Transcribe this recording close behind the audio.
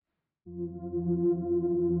Welcome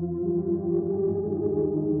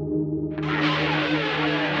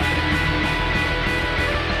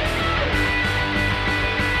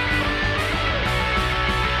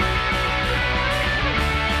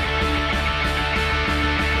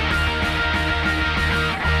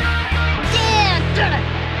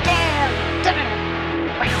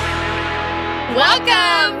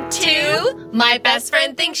to My Best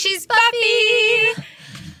Friend Thinks She's Buffy.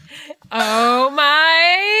 Oh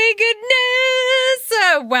my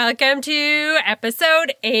goodness. Welcome to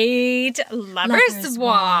episode 8, Lover's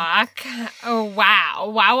Walk. Oh, wow.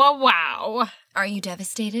 Wow. Are you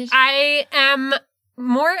devastated? I am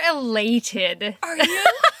more elated. Are you?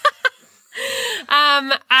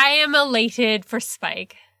 I am elated for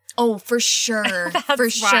Spike. Oh, for sure. For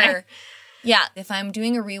sure. Why. Yeah, if I'm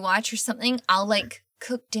doing a rewatch or something, I'll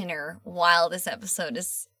cook dinner while this episode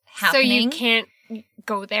is happening. So you can't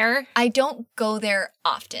go there? I don't go there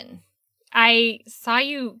often. I saw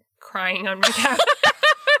you crying on my couch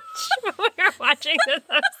when we were watching this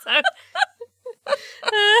episode.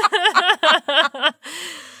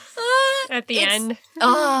 At the end.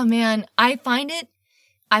 Oh man, I find it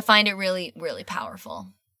really, really powerful.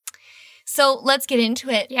 So let's get into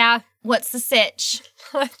it. Yeah. What's the sitch?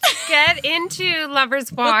 Let's get into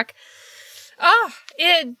Lover's Walk.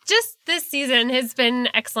 This season has been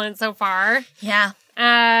excellent so far. Yeah.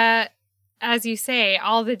 As you say,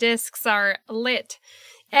 all the discs are lit.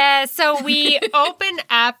 So we open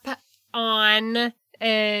up on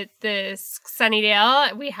the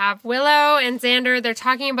Sunnydale. We have Willow and Xander. They're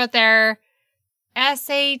talking about their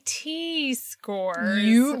SAT scores.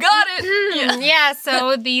 You got it. Yeah,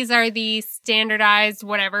 so these are the standardized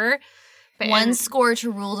whatever. One score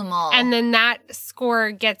to rule them all. And then that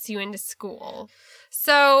score gets you into school.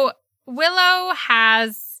 So Willow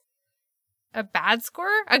has a bad score?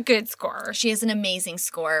 A good score. She has an amazing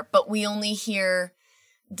score, but we only hear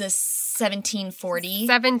the 1740.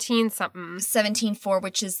 17-something. 17.4,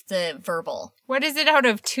 which is the verbal. What is it out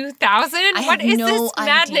of 2,000? What is this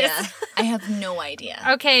madness? I have no idea.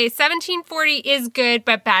 Okay, 1740 is good,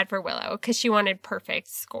 but bad for Willow because she wanted perfect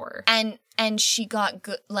score. And she got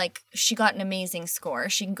good, she got an amazing score.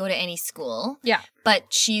 She can go to any school. Yeah. But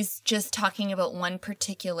she's just talking about one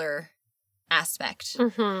particular aspect.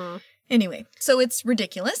 Mm-hmm. Anyway, so it's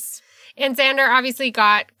ridiculous. And Xander obviously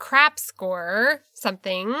got crap score,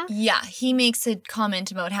 something. Yeah, he makes a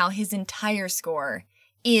comment about how his entire score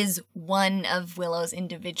is one of Willow's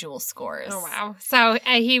individual scores. Oh, wow. So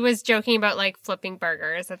he was joking about, flipping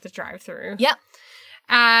burgers at the drive-thru. Yep.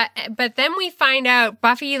 But then we find out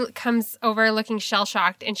Buffy comes over looking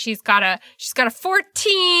shell-shocked, and she's got a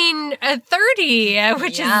 14-30,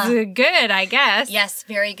 which is good, I guess. Yes,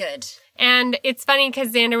 very good. And it's funny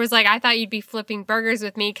because Xander was like, I thought you'd be flipping burgers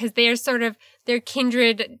with me because they're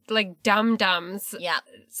kindred, dum-dums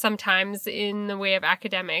sometimes in the way of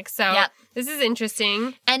academics. So This is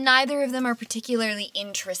interesting. And neither of them are particularly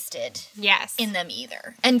interested in them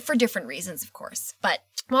either. And for different reasons, of course. But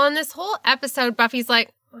well, in this whole episode, Buffy's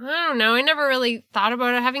like, I don't know, I never really thought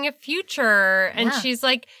about it having a future. And she's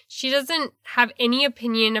like, she doesn't have any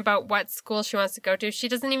opinion about what school she wants to go to. She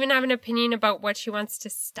doesn't even have an opinion about what she wants to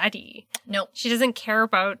study. No. She doesn't care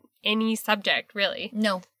about any subject, really.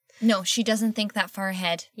 No, she doesn't think that far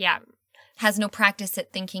ahead. Yeah. Has no practice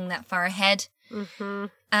at thinking that far ahead. Mm-hmm.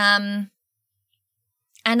 And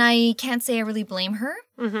I can't say I really blame her.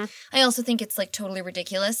 Mm-hmm. I also think it's totally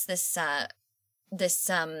ridiculous, this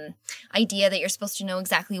idea that you're supposed to know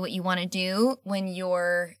exactly what you want to do when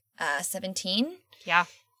you're 17. Yeah.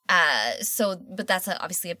 But that's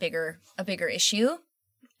obviously a bigger issue,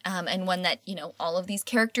 and one that all of these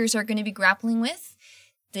characters are going to be grappling with.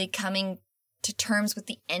 They coming to terms with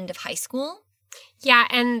the end of high school. Yeah,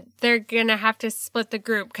 and they're gonna have to split the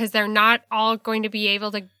group because they're not all going to be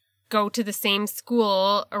able to go to the same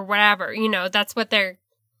school or whatever. That's what they're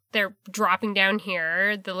dropping down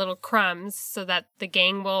here, the little crumbs, so that the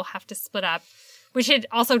gang will have to split up, which it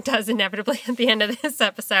also does inevitably at the end of this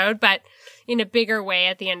episode, but in a bigger way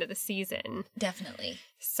at the end of the season. Definitely.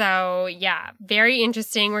 So, yeah, very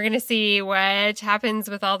interesting. We're going to see what happens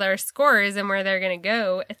with all their scores and where they're going to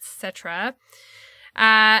go, etc.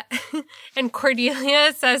 And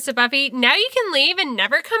Cordelia says to Buffy, now you can leave and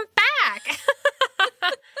never come back.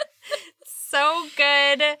 So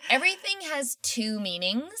good. Everything has two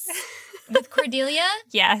meanings with Cordelia.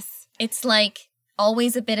 Yes. It's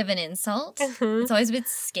always a bit of an insult. Mm-hmm. It's always a bit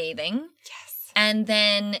scathing. Yes. And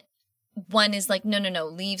then one is no,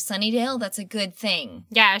 leave Sunnydale. That's a good thing.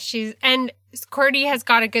 Yeah, and Cordy has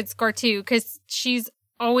got a good score too, because she's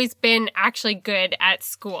always been actually good at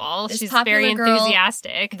school. This She's popular very girl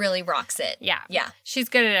enthusiastic. really rocks it. Yeah. Yeah. She's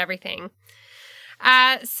good at everything.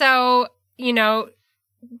 So, you know,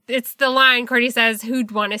 it's the line Cordy says,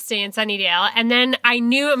 who'd want to stay in Sunnydale? And then I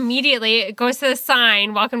knew immediately, it goes to the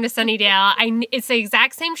sign, welcome to Sunnydale. It's the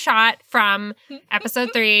exact same shot from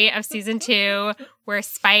episode 3 of season 2 where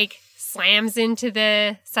Spike slams into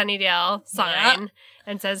the Sunnydale sign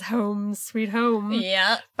and says, home, sweet home.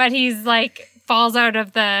 Yeah. But he's like, falls out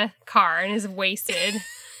of the car and is wasted.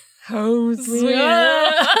 Home, sweet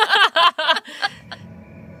home.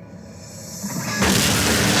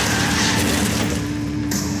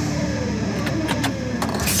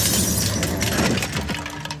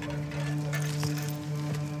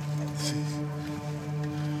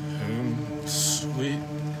 Sweet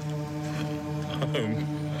home.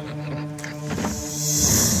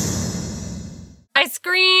 I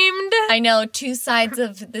screamed. I know, 2 sides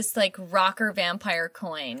of this like rocker vampire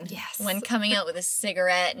coin. Yes. One coming out with a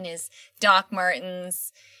cigarette and his Doc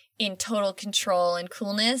Martens in total control and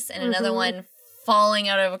coolness, and another one falling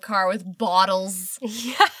out of a car with bottles.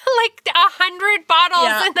 Yeah, like 100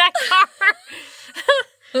 bottles in that car.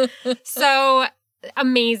 So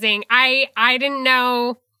amazing. I didn't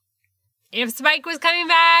know if Spike was coming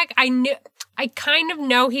back. I kind of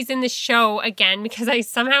know he's in the show again because I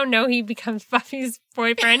somehow know he becomes Buffy's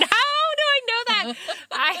boyfriend. How do I know that?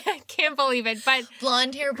 I can't believe it. But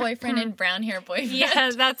Blonde hair boyfriend and brown hair boyfriend.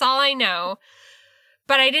 yeah, that's all I know.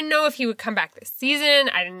 But I didn't know if he would come back this season.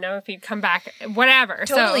 I didn't know if he'd come back, whatever.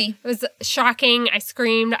 Totally. So it was shocking. I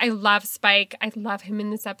screamed. I love Spike. I love him in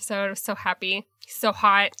this episode. I was so happy. He's so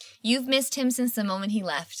hot. You've missed him since the moment he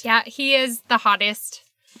left. Yeah, he is the hottest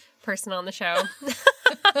person on the show.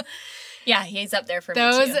 Yeah, he's up there for me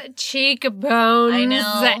Those too. cheekbones I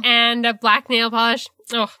know. and a black nail polish.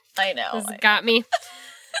 Oh, I know. this got me.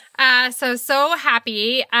 So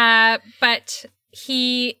happy. But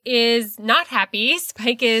he is not happy.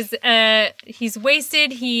 Spike is, he's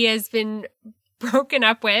wasted. He has been broken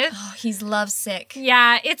up with. Oh, he's lovesick.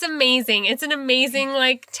 Yeah, it's amazing. It's an amazing,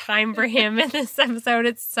 like, time for him in this episode.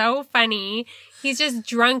 It's so funny. He's just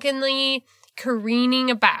drunkenly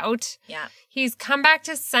careening about. Yeah. He's come back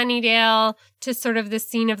to Sunnydale to sort of the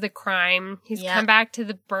scene of the crime. He's Yep. come back to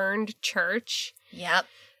the burned church. Yep.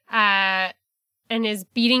 And is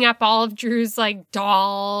beating up all of Drew's, like,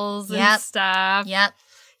 dolls Yep. and stuff. Yep.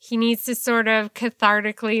 He needs to sort of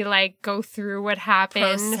cathartically, like, go through what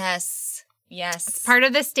happened. Process. Yes. Part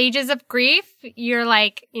of the stages of grief, you're,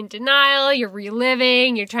 like, in denial, you're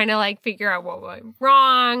reliving, you're trying to, like, figure out what went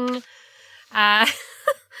wrong.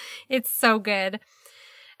 It's so good.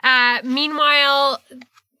 Meanwhile,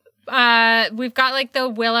 we've got like the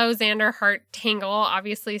Willow Xander Hart tangle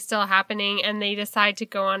obviously still happening, and they decide to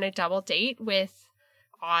go on a double date with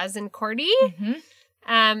Oz and Cordy. Mm-hmm.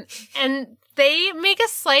 And they make a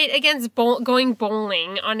slight against going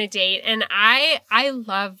bowling on a date, and I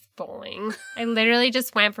love bowling. I literally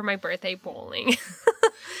just went for my birthday bowling.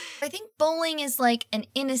 I think bowling is like an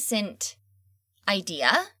innocent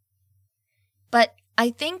idea, but I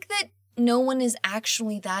think that no one is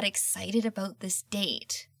actually that excited about this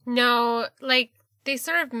date. No, like, they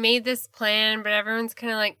sort of made this plan, but everyone's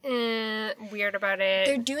kind of like, weird about it.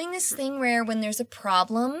 They're doing this thing where when there's a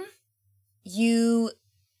problem, you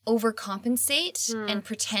overcompensate and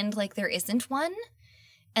pretend like there isn't one.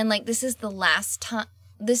 And like this is the last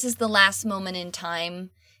moment in time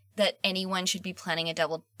that anyone should be planning a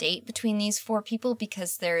double date between these 4 people,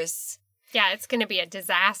 because there's it's going to be a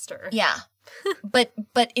disaster. yeah. but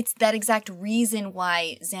it's that exact reason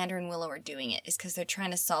why Xander and Willow are doing it, is because they're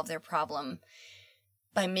trying to solve their problem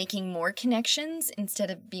by making more connections instead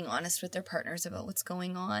of being honest with their partners about what's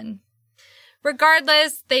going on.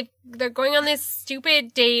 Regardless, they're going on this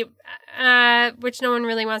stupid date, which no one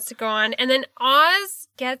really wants to go on. And then Oz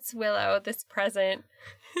gets Willow this present.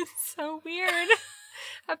 It's so weird.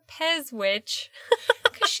 A Pez witch.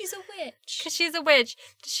 Because she's a witch. Because she's a witch.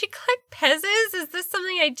 Did she collect Pez's? Is this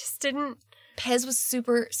something I just didn't... Pez was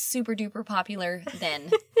super, super duper popular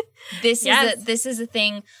then. This is a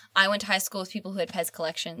thing. I went to high school with people who had Pez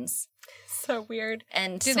collections. So weird.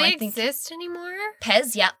 And Do so they I think exist anymore?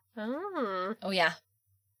 Pez, yeah. Oh, Yeah.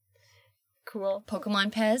 cool.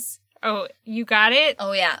 Pokemon Pez. Oh, you got it?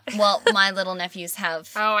 Oh yeah. Well, my little nephews have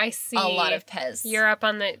Oh, I see. a lot of Pez. You're up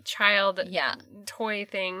on the child toy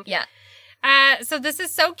thing. Yeah. So this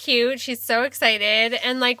is so cute. She's so excited.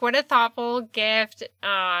 And like, what a thoughtful gift.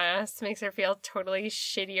 This makes her feel totally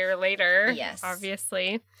shittier later. Yes.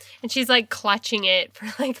 Obviously. And she's like clutching it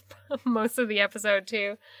for like most of the episode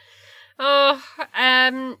too. Oh,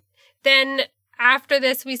 then after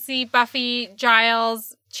this, we see Buffy,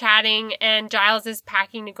 Giles, chatting, and Giles is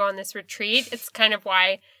packing to go on this retreat. It's kind of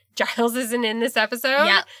why Giles isn't in this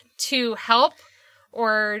episode to help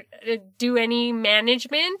or do any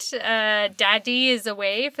management. Daddy is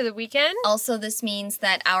away for the weekend. Also, this means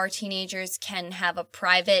that our teenagers can have a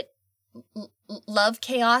private love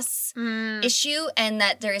chaos issue, and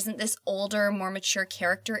that there isn't this older, more mature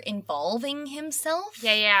character involving himself.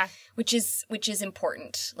 Yeah. Which is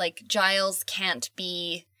important. Like, Giles can't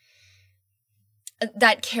be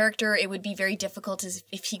that character. It would be very difficult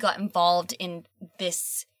if he got involved in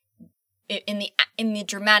this, in the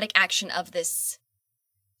dramatic action of this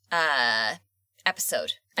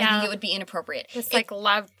episode. Yeah. I think it would be inappropriate. It's like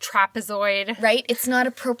love trapezoid. Right? It's not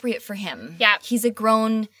appropriate for him. Yeah. He's a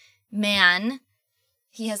grown man.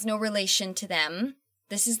 He has no relation to them.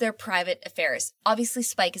 This is their private affairs. Obviously,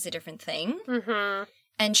 Spike is a different thing. Mm-hmm.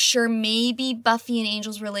 And sure, maybe Buffy and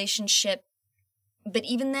Angel's relationship, but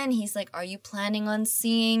even then, he's like, are you planning on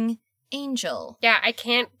seeing Angel? Yeah, I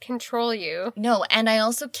can't control you. No, and I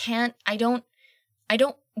also can't, I don't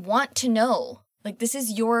want to know. Like, this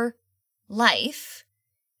is your life,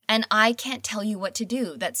 and I can't tell you what to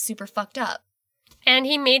do. That's super fucked up. And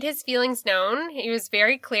he made his feelings known. He was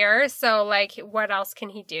very clear. So, like, what else can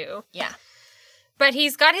he do? Yeah. But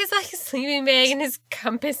he's got his, like, sleeping bag and his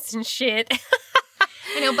compass and shit.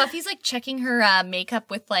 I know, Buffy's, like, checking her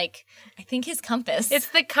makeup with, like, I think his compass. It's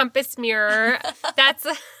the compass mirror. That's...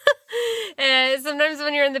 sometimes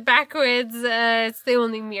when you're in the backwoods, it's the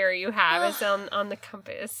only mirror you have is on the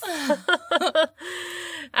compass.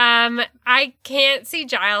 I can't see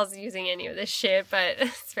Giles using any of this shit, but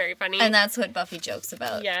it's very funny. And that's what Buffy jokes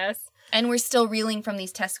about. Yes. And we're still reeling from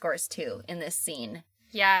these test scores, too, in this scene.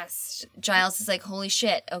 Yes. Giles is like, holy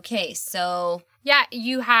shit, okay, so... Yeah,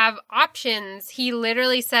 you have options. He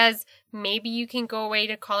literally says, maybe you can go away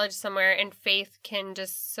to college somewhere and Faith can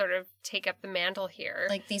just sort of take up the mantle here.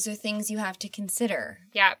 Like, these are things you have to consider.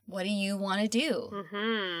 Yeah. What do you want to do?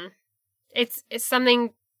 Mm-hmm. It's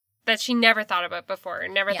something that she never thought about before.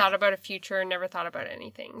 Never thought about a future, never thought about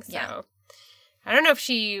anything. So I don't know if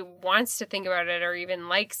she wants to think about it or even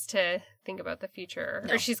likes to think about the future.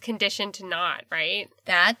 No. Or she's conditioned to not, right?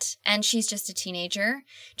 That, and she's just a teenager.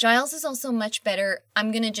 Giles is also much better.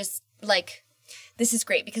 I'm going to just, like, this is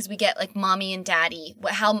great because we get, like, mommy and daddy.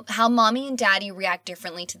 How mommy and daddy react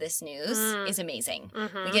differently to this news is amazing.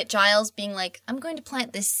 Mm-hmm. We get Giles being like, I'm going to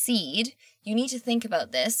plant this seed. You need to think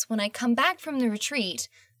about this. When I come back from the retreat,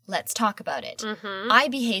 let's talk about it. Mm-hmm. I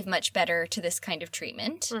behave much better to this kind of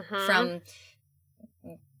treatment from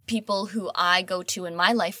people who I go to in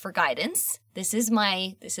my life for guidance. This is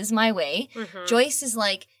my way. Mm-hmm. Joyce is,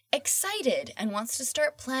 like, excited and wants to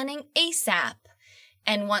start planning ASAP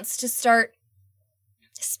and wants to start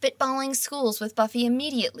spitballing schools with Buffy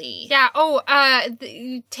immediately. Yeah.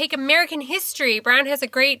 Take American history. Brown has a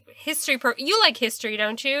great history you like history,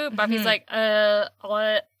 don't you? Mm-hmm. Buffy's like,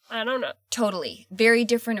 what? I don't know. Totally. Very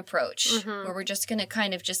different approach where we're just going to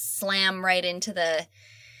kind of just slam right into the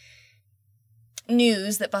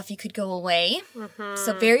news that Buffy could go away. Mm-hmm.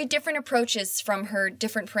 So very different approaches from her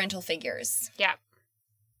different parental figures. Yeah.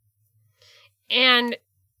 And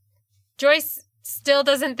Joyce still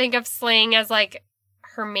doesn't think of slaying as, like,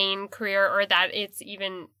 her main career or that it's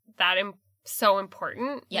even that so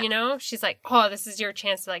important, you know? She's like, oh, this is your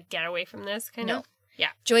chance to, like, get away from this, kind of. Yeah.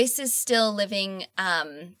 Joyce is still living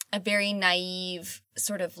a very naive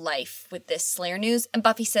sort of life with this Slayer news, and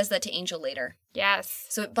Buffy says that to Angel later. Yes.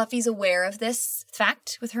 So Buffy's aware of this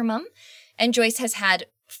fact with her mom, and Joyce has had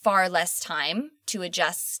far less time to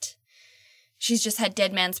adjust. She's just had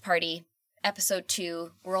Dead Man's Party, episode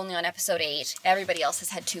 2. We're only on episode 8. Everybody else has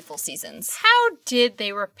had 2 full seasons. How did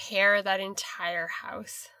they repair that entire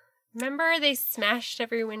house? Remember they smashed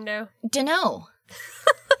every window? Dunno.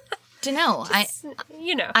 I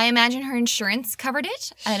imagine her insurance covered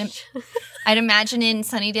it. I'd imagine in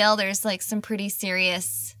Sunnydale there's, like, some pretty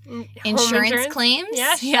serious insurance claims.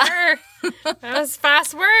 Yeah, sure. That was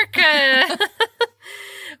fast work.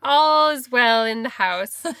 All is well in the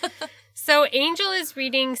house. So Angel is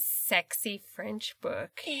reading sexy French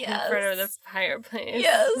book in front of the fireplace.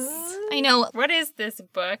 Yes. I know. What is this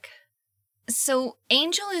book? So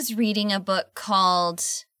Angel is reading a book called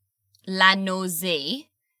La Nausée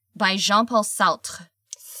by Jean-Paul Sartre.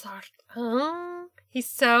 Oh, he's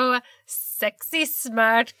so sexy,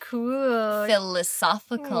 smart, cool.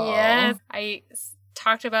 Philosophical. Yes. I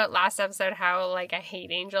talked about last episode how, like, I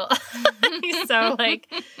hate Angel. He's so,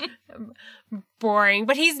 like, boring.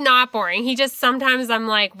 But he's not boring. He just, sometimes I'm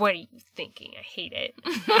like, what are you thinking? I hate it.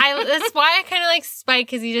 That's why I kind of like Spike,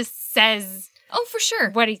 because he just says... Oh, for sure.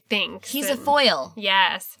 What he thinks. He's a foil.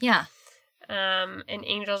 Yes. Yeah. And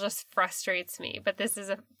Angel just frustrates me, but this is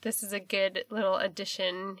a good little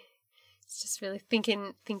addition. It's just really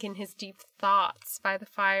thinking his deep thoughts by the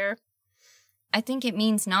fire. I think it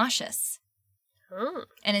means nauseous. Oh.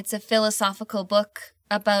 And it's a philosophical book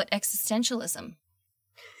about existentialism.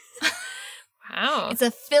 Wow. It's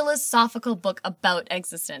a philosophical book about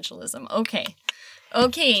existentialism. Okay,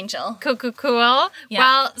 Angel. Cool. Yeah.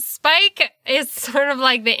 Well, Spike is sort of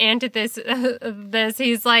like the antithesis of this.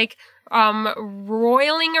 He's like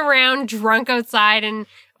roiling around drunk outside and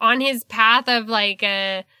on his path of like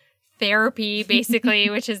therapy, basically,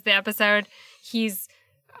 which is the episode. He's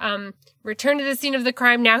returned to the scene of the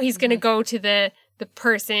crime. Now he's going to go to the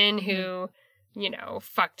person who,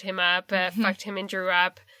 fucked him up, fucked him and Drew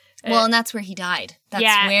up. Well, and that's where he died. That's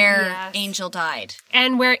where Angel died.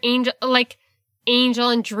 And where Angel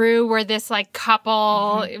and Drew were this like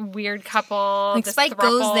couple, weird couple. Like Spike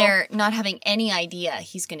goes there not having any idea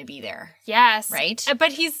he's going to be there. Yes. Right?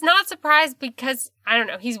 But he's not surprised because, I don't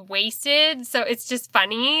know, he's wasted. So it's just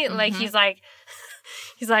funny. Like he's like,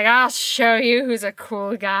 I'll show you who's a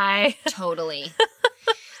cool guy. Totally.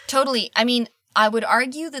 I mean, I would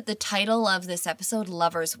argue that the title of this episode,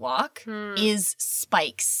 Lover's Walk, is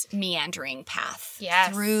Spike's meandering path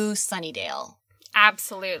through Sunnydale.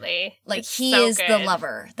 Absolutely. Like he is the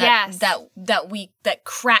lover.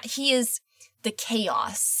 He is the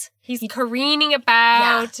chaos. He's careening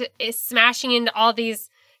about, is smashing into all these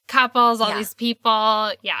couples, all these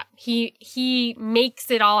people. Yeah. He makes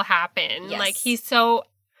it all happen. Yes. Like he's so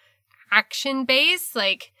action based.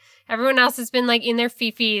 Like everyone else has been like in their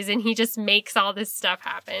fifis and he just makes all this stuff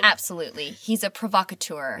happen. Absolutely. He's a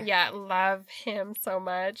provocateur. Yeah, love him so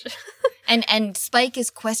much. And Spike is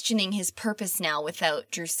questioning his purpose now without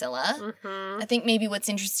Drusilla. Mm-hmm. I think maybe what's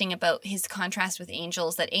interesting about his contrast with Angel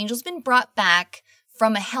is that Angel's been brought back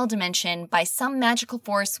from a hell dimension by some magical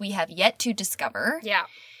force we have yet to discover. Yeah.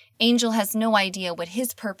 Angel has no idea what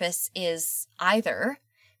his purpose is either.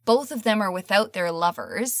 Both of them are without their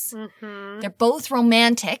lovers. Mm-hmm. They're both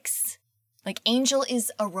romantics. Like, Angel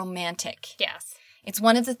is a romantic. Yes. It's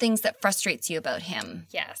one of the things that frustrates you about him.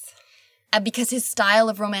 Yes. Because his style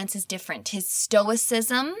of romance is different. His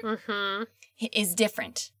stoicism is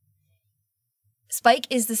different. Spike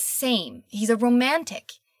is the same. He's a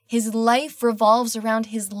romantic. His life revolves around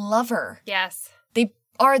his lover. Yes. They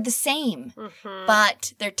are the same.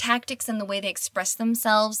 But their tactics and the way they express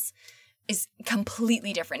themselves is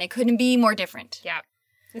completely different. It couldn't be more different. Yeah.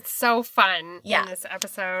 It's so fun in this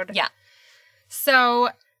episode. Yeah.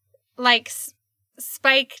 So, like,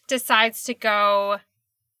 Spike decides to go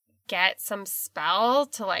get some spell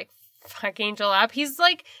to, like, fuck Angel up. He's,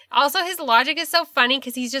 like, also his logic is so funny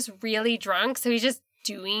because he's just really drunk, so he's just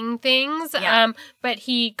doing things. Yeah. But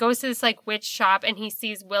he goes to this, like, witch shop and he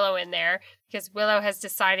sees Willow in there because Willow has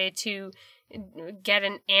decided to get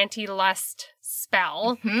an anti-lust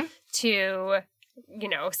spell to,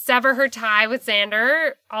 sever her tie with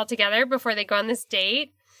Xander altogether before they go on this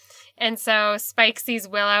date. And so Spike sees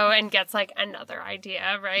Willow and gets like another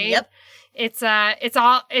idea, right? Yep.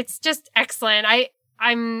 It's just excellent.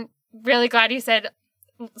 I'm really glad you said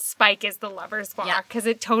Spike is the lover's walk because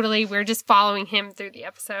we're just following him through the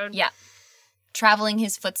episode. Yeah. Traveling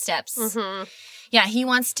his footsteps. Yeah, he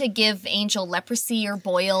wants to give Angel leprosy or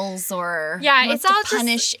boils or it's all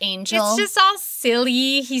punish Angel. It's just all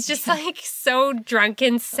silly. He's just like so drunk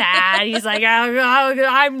and sad. He's like,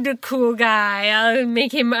 I'm the cool guy. I'll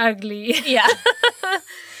make him ugly. Yeah.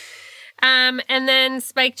 And then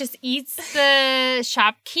Spike just eats the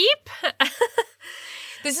shopkeep.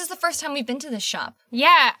 This is the first time we've been to this shop.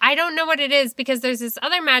 Yeah, I don't know what it is because there's this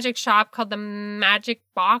other magic shop called the Magic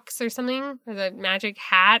Box or something, or the Magic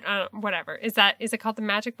Hat, whatever. Is it called the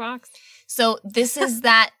Magic Box? So this is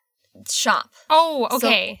that shop. Oh,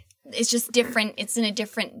 okay. So it's just different. It's in a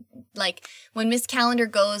different, like, when Miss Calendar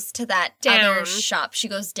goes to that other shop, she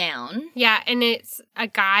goes down. Yeah, and it's a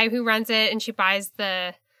guy who runs it, and she buys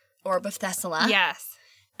the Orb of Thessala. Yes.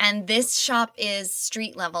 And this shop is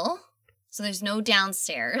street level. So there's no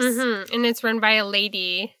downstairs. And it's run by a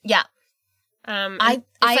lady. Yeah. It's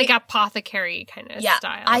like apothecary kind of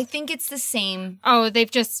style. I think it's the same. Oh, they've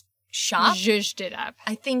just shop? Zhuzhed it up.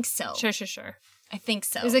 I think so. Sure. I think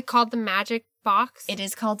so. Is it called the Magic Box? It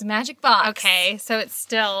is called the Magic Box. Okay, so it's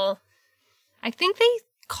still... I think they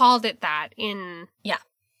called it that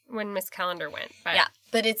when Miss Calendar went. But. Yeah,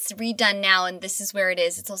 but it's redone now, and this is where it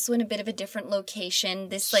is. It's also in a bit of a different location.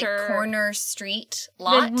 This, like, corner street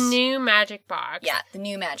lot. The new Magic Box. Yeah, the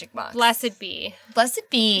new Magic Box. Blessed be. Blessed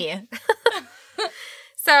be.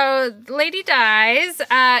 So, Lady dies.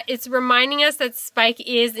 It's reminding us that Spike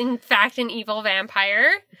is, in fact, an evil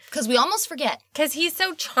vampire. Because we almost forget. Because he's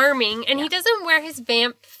so charming, and he doesn't wear his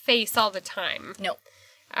vamp face all the time. No.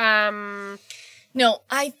 No,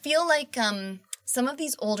 I feel like some of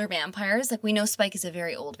these older vampires, like we know Spike is a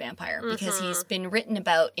very old vampire because he's been written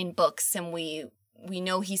about in books, and we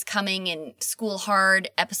know he's coming in School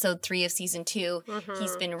Hard, episode 3 of season 2.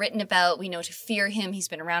 He's been written about. We know to fear him. He's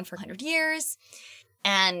been around for 100 years.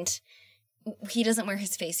 And he doesn't wear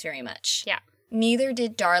his face very much. Yeah. Neither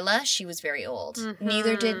did Darla. She was very old.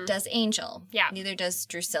 Neither does Angel. Yeah. Neither does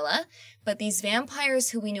Drusilla. But these vampires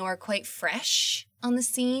who we know are quite fresh on the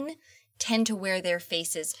scene tend to wear their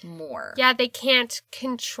faces more. Yeah, they can't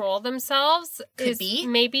control themselves. Could be.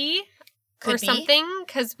 Maybe. Could or be. something.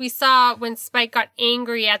 Because we saw when Spike got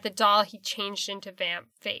angry at the doll, he changed into vamp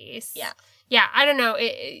face. Yeah. Yeah, I don't know.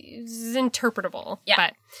 It's interpretable. Yeah.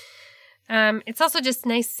 But it's also just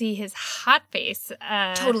nice to see his hot face.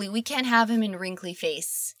 Totally. We can't have him in wrinkly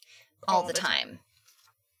face all the time.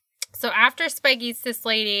 So after Spike eats this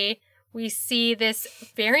lady, we see this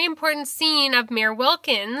very important scene of Mayor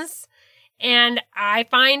Wilkins. And I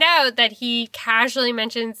find out that he casually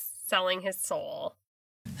mentions selling his soul.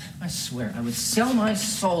 I swear, I would sell my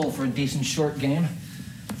soul for a decent short game.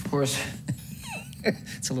 Of course,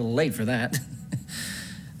 it's a little late for that.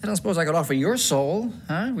 I don't suppose I could offer your soul,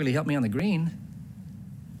 huh? Really help me on the green.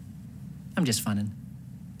 I'm just funning.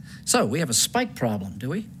 So, we have a Spike problem, do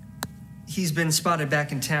we? He's been spotted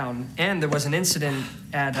back in town, and there was an incident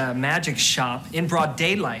at a magic shop in broad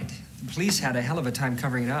daylight. The police had a hell of a time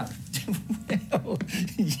covering it up. Well,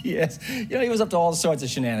 yes. You know, he was up to all sorts of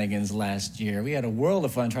shenanigans last year. We had a world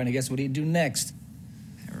of fun trying to guess what he'd do next.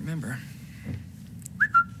 I remember.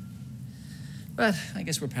 But I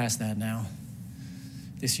guess we're past that now.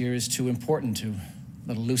 This year is too important to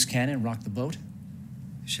let a loose cannon rock the boat.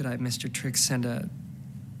 Should I, Mr. Trix, send a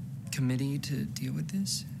committee to deal with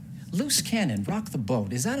this? Loose cannon, rock the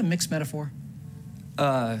boat. Is that a mixed metaphor?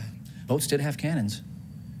 Boats did have cannons.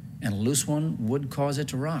 And a loose one would cause it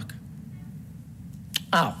to rock.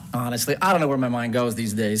 Oh, honestly, I don't know where my mind goes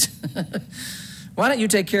these days. Why don't you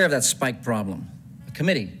take care of that Spike problem? A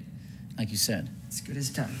committee, like you said. As good as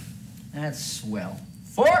done. That's swell.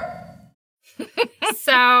 4!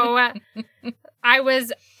 So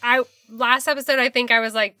last episode, I think I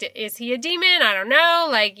was like, is he a demon? I don't know.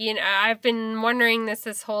 Like, you know, I've been wondering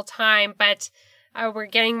this whole time, but we're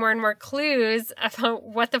getting more and more clues about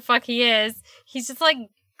what the fuck he is. He's just like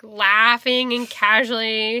laughing and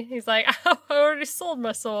casually. He's like, oh, I already sold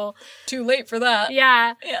my soul. Too late for that.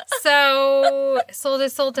 Yeah. So, sold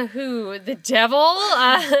his soul to who? The devil?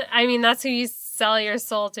 I mean, that's who you sell your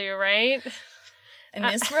soul to, right? In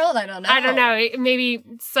this world, I don't know. I don't know. Maybe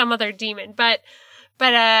some other demon, but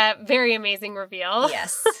very amazing reveal.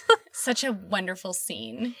 Yes. Such a wonderful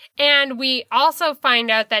scene. And we also find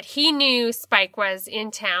out that he knew Spike was in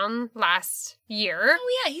town last year.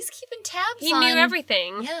 Oh, yeah. He's keeping tabs He on... knew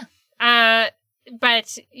everything. Yeah.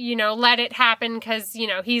 But, you know, let it happen because, you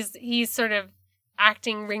know, he's sort of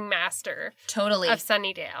acting ringmaster. Totally. Of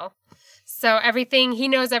Sunnydale. So everything, he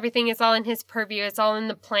knows everything is all in his purview. It's all in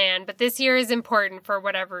the plan. But this year is important for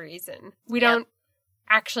whatever reason. We don't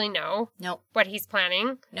actually know what he's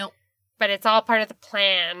planning. Nope. But it's all part of the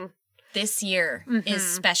plan. This year is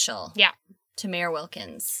special. Yeah. To Mayor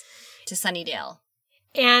Wilkins. To Sunnydale.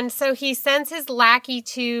 And so he sends his lackey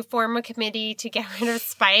to form a committee to get rid of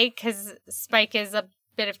Spike because Spike is a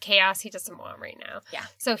bit of chaos he doesn't want right now. Yeah.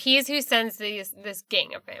 So he's who sends this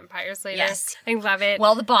gang of vampires later. Yes. I love it.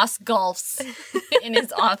 Well, the boss golfs in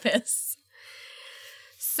his office.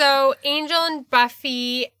 So Angel and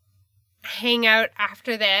Buffy hang out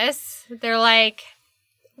after this. They're like,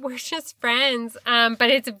 we're just friends. But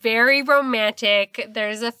it's very romantic.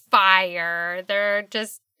 There's a fire. They're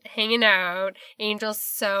just hanging out. Angel's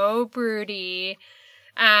so broody.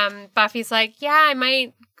 Buffy's like, yeah, I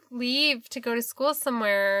might leave to go to school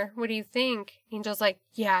somewhere. What do you think? Angel's like,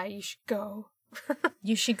 yeah, you should go.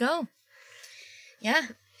 You should go. Yeah.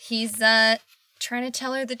 He's trying to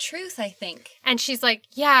tell her the truth, I think. And she's like,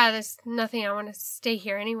 yeah, there's nothing. I want to stay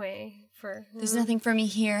here anyway. There's nothing for me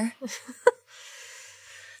here.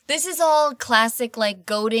 This is all classic, like,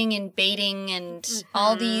 goading and baiting and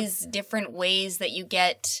all these different ways that you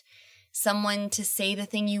get someone to say the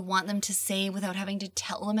thing you want them to say without having to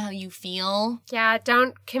tell them how you feel. Yeah,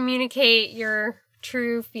 don't communicate your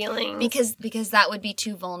true feelings. Because that would be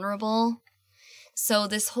too vulnerable. So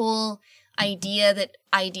this whole idea that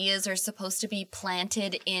ideas are supposed to be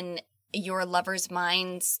planted in your lover's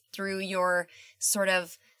minds through your sort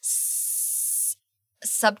of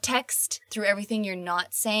subtext, through everything you're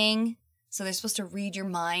not saying, So they're supposed to read your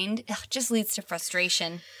mind. It just leads to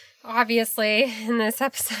frustration. Obviously, in this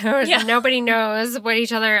episode, Yeah. nobody knows what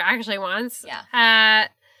each other actually wants. Yeah.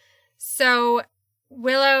 So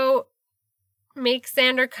Willow makes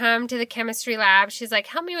Xander come to the chemistry lab. She's like,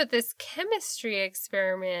 help me with this chemistry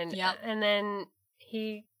experiment. Yep. And then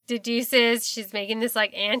he deduces she's making this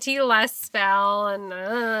like anti-lust spell and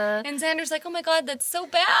And Xander's like, oh my God, that's so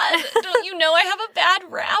bad. Don't you know I have a bad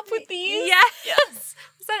rap with these? Yes.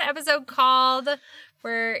 What's that episode called?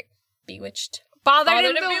 Where Bewitched. Bothered and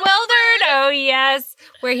and bewildered. Oh, yes.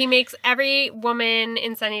 Where he makes every woman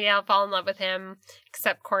in Sunnydale fall in love with him,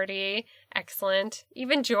 except Cordy. Excellent.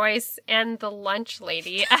 Even Joyce and the lunch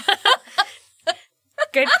lady.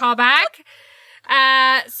 Good callback.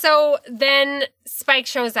 So then Spike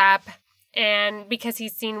shows up, and because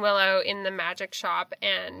he's seen Willow in the magic shop,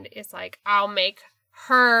 and is like, I'll make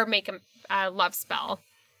her make a love spell.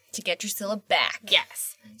 To get Drusilla back.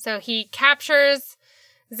 Yes. So he captures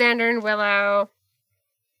Xander and Willow,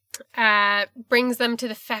 brings them to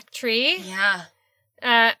the factory. Yeah.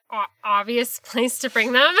 Obvious place to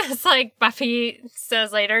bring them. It's like Buffy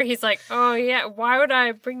says later. He's like, oh yeah, why would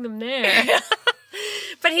I bring them there?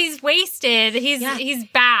 But he's wasted. He's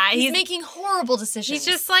bad. He's making horrible decisions. He's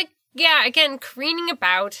just like, yeah, again, careening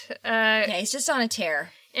about. He's just on a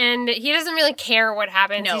tear. And he doesn't really care what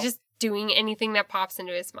happens. No. He's just doing anything that pops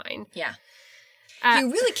into his mind. Yeah. He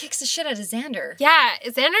really kicks the shit out of Xander. Yeah,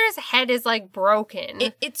 Xander's head is like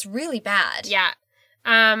broken. It's really bad. Yeah.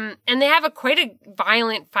 And they have quite a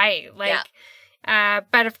violent fight.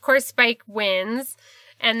 But of course Spike wins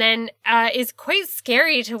and then is quite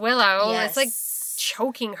scary to Willow. Yes. It's like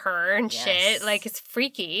choking her and shit. Like it's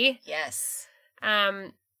freaky. Yes.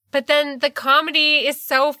 But then the comedy is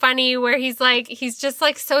so funny where he's just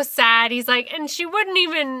like so sad. He's like, and she wouldn't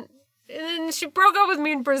even, and she broke up with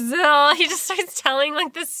me in Brazil. He just starts telling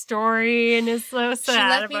like this story and is so sad She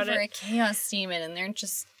left me about for it. a chaos demon and they're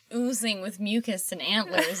just oozing with mucus and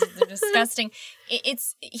antlers. They're disgusting.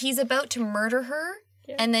 He's about to murder her.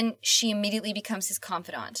 Yeah. And then she immediately becomes his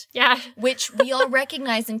confidant. Yeah. Which we all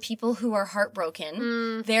recognize in people who are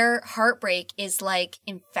heartbroken. Their heartbreak is like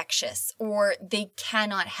infectious, or they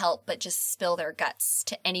cannot help but just spill their guts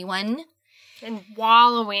to anyone. And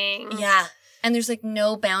wallowing. Yeah. And there's like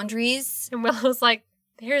no boundaries. And Willow's like,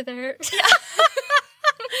 there.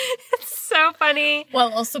 It's so funny.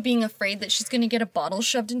 While also being afraid that she's going to get a bottle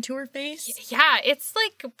shoved into her face. Yeah, it's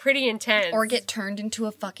like pretty intense. Or get turned into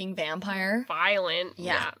a fucking vampire. Violent.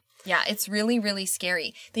 Yeah. Yeah, it's really, really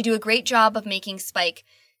scary. They do a great job of making Spike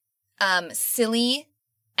silly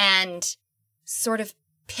and sort of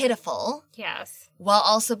pitiful. Yes. While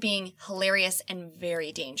also being hilarious and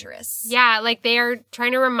very dangerous. Yeah, like they are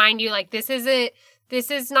trying to remind you, like, this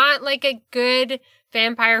is not like a good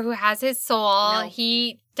vampire who has his soul. No.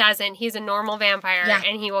 He doesn't. He's a normal vampire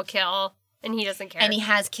and he will kill and he doesn't care. And he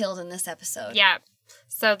has killed in this episode. Yeah.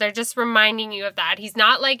 So they're just reminding you of that. He's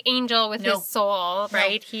not like Angel with his soul,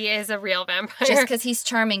 right? He is a real vampire. Just because he's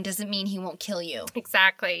charming doesn't mean he won't kill you.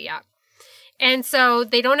 Exactly, yeah. And so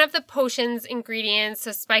they don't have the potions ingredients,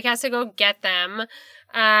 so Spike has to go get them.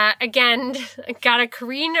 Again, got a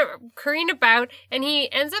careen about, and he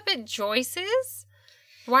ends up at Joyce's.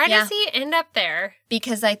 Why does he end up there?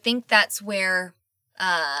 Because I think that's where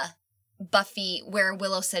where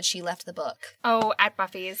Willow said she left the book. Oh, at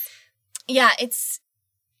Buffy's. Yeah, it's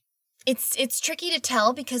tricky to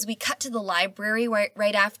tell because we cut to the library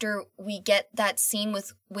right after we get that scene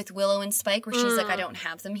with Willow and Spike where she's like, I don't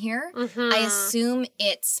have them here. Mm-hmm. I assume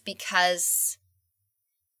it's because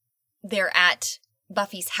they're at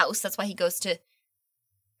Buffy's house. That's why he goes to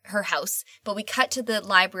her house. But we cut to the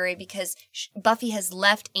library because Buffy has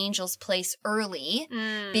left Angel's place early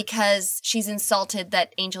because she's insulted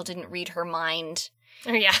that Angel didn't read her mind.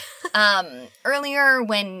 Oh, yeah. Earlier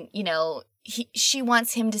when, she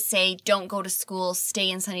wants him to say, don't go to school, stay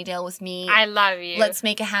in Sunnydale with me. I love you. Let's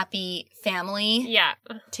make a happy family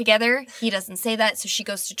together. He doesn't say that, so she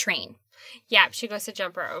goes to train. Yeah, she goes to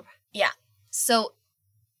jump rope. Yeah. So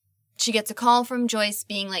she gets a call from Joyce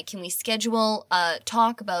being like, can we schedule a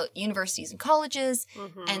talk about universities and colleges?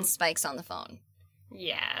 Mm-hmm. And Spike's on the phone.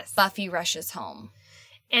 Yes. Buffy rushes home.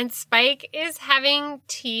 And Spike is having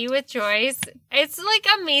tea with Joyce. It's, like,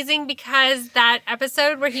 amazing because that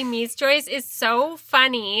episode where he meets Joyce is so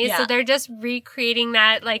funny. Yeah. So they're just recreating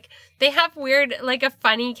that. Like, they have weird, like, a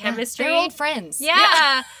funny chemistry. They're old friends.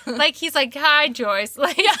 Yeah. Like, he's like, hi, Joyce.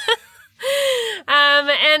 Like,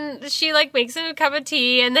 and she, like, makes him a cup of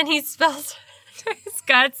tea. And then he spills Joyce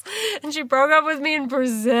Guts, and she broke up with me in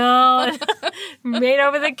Brazil and made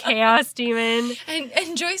over the Chaos Demon.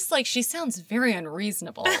 And Joyce, like, she sounds very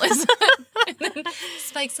unreasonable. And then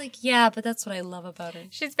Spike's like, yeah, but that's what I love about it.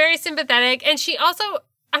 She's very sympathetic, and she also,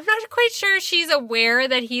 I'm not quite sure she's aware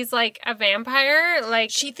that he's like a vampire. Like,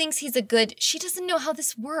 She thinks she doesn't know how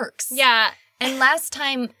this works. yeah. And last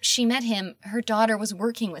time she met him, her daughter was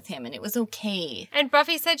working with him, and it was okay. And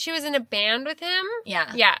Buffy said she was in a band with him.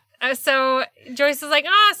 Yeah. Yeah. So Joyce is like,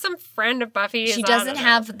 oh, some friend of Buffy. She doesn't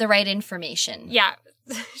have the right information. Yeah.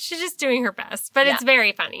 She's just doing her best, but it's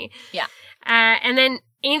very funny. Yeah. And then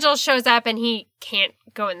Angel shows up and he can't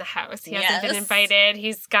go in the house. He hasn't been Yes. invited.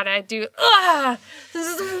 He's got to do, this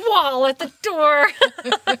is a wall at the door.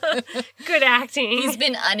 Good acting. He's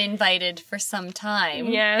been uninvited for some time.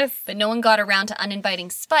 Yes. But no one got around to uninviting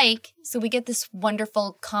Spike, so we get this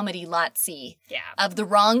wonderful comedy Lotsie Yeah. of the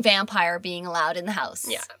wrong vampire being allowed in the house.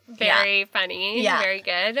 Yeah. Very funny. Yeah. Very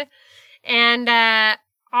good. And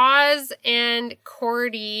Oz and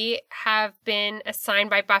Cordy have been assigned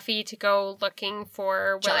by Buffy to go looking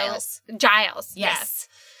for Willow. Giles. Yes.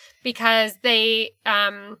 Because they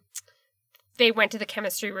went to the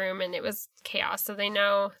chemistry room and it was chaos. So they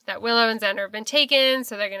know that Willow and Xander have been taken,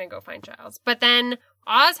 so they're going to go find Giles. But then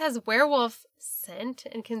Oz has werewolf scent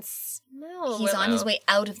and can smell He's Willow. on his way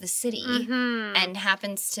out of the city Mhm. and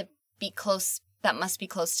happens to be close, that must be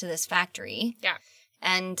close to this factory. Yeah.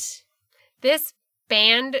 And This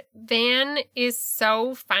band van is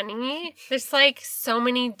so funny. There's like so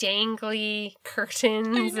many dangly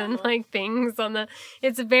curtains and like things on the.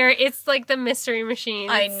 It's like the Mystery Machine.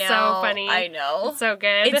 I It's know. so funny. I know. It's so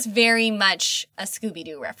good. It's very much a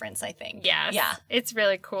Scooby-Doo reference, I think. yes. Yeah. It's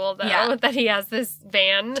really cool though Yeah. that he has this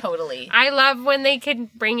van. Totally. I love when they can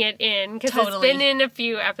bring it in because Totally. it's been in a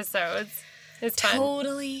few episodes. It's fun.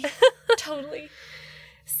 Totally. Totally.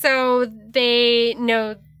 So they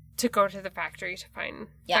know to go to the factory to find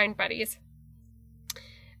buddies.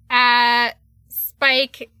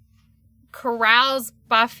 Spike corrals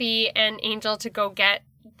Buffy and Angel to go get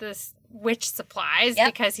this witch supplies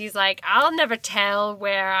because he's like, I'll never tell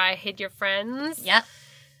where I hid your friends. Yep.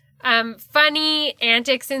 Funny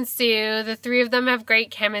antics ensue. The three of them have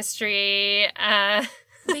great chemistry.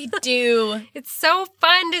 They do. It's so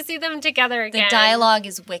fun to see them together again. The dialogue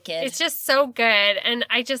is wicked. It's just so good, and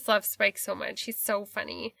I just love Spike so much. He's so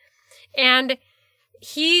funny. And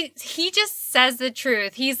he just says the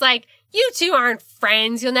truth. He's like, you two aren't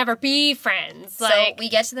friends. You'll never be friends. So Like, we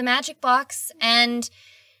get to the magic box and,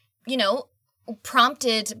 you know,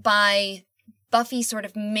 prompted by Buffy sort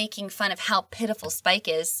of making fun of how pitiful Spike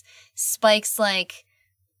is, Spike's like,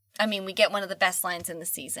 I mean, we get one of the best lines in the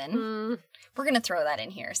season. We're going to throw that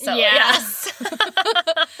in here. So, yes.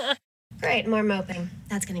 Great, more moping.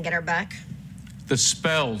 That's gonna get her back. The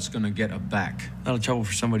spell's gonna get her back. A lot of trouble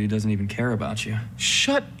for somebody who doesn't even care about you.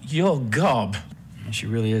 Shut your gob. And she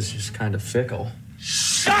really is just kind of fickle.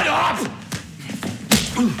 Shut up!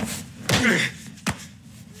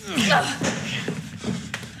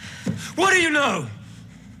 What do you know?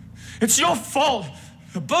 It's your fault.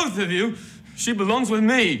 Both of you. She belongs with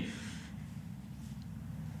me.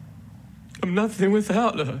 I'm nothing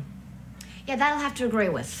without her. Yeah, that I'll have to agree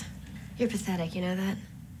with. You're pathetic, you know that?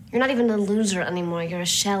 You're not even a loser anymore. You're a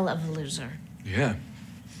shell of a loser. Yeah.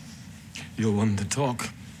 You're one to talk.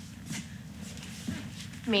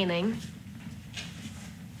 Meaning?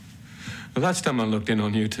 The last time I looked in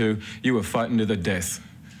on you two, you were fighting to the death.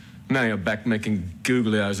 Now you're back making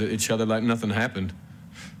googly eyes at each other like nothing happened.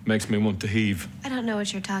 Makes me want to heave. I don't know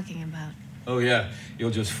what you're talking about. Oh, yeah. You're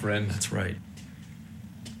just friends. That's right.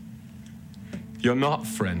 You're not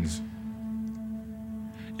friends.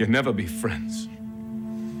 You'll never be friends.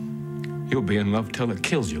 You'll be in love till it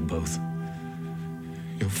kills you both.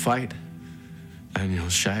 You'll fight, and you'll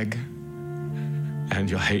shag, and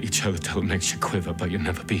you'll hate each other till it makes you quiver, but you'll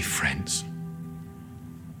never be friends.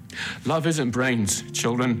 Love isn't brains,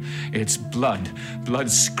 children. It's blood. Blood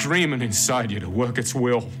screaming inside you to work its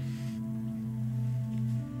will.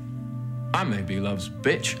 I may be love's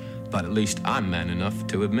bitch, but at least I'm man enough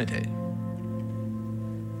to admit it.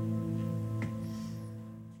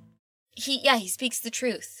 He speaks the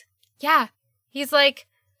truth. Yeah. He's like,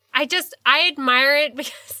 I admire it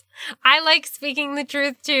because I like speaking the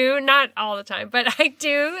truth too. Not all the time, but I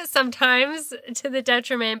do sometimes to the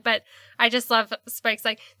detriment. But I just love Spike's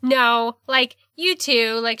like, no, like, you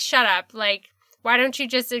two, like, shut up. Like, why don't you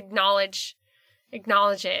just acknowledge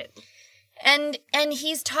it? And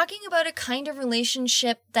he's talking about a kind of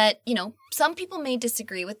relationship that, you know, some people may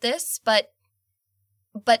disagree with this, but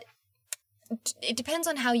it depends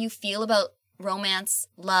on how you feel about romance,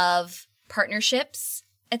 love, partnerships,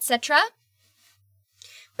 etc.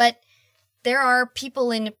 But there are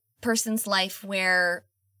people in a person's life where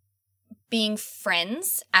being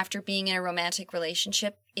friends after being in a romantic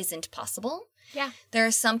relationship isn't possible. Yeah. There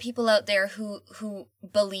are some people out there who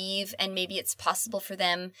believe, and maybe it's possible for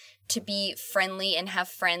them to be friendly and have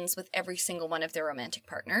friends with every single one of their romantic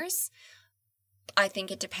partners. I think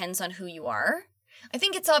it depends on who you are. I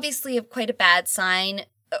think it's obviously quite a bad sign,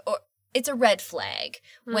 or it's a red flag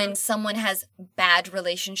when someone has bad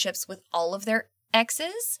relationships with all of their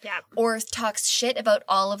exes, or talks shit about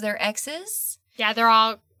all of their exes. Yeah, they're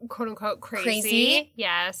all quote unquote crazy.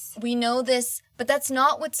 Yes. We know this, but that's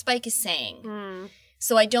not what Spike is saying.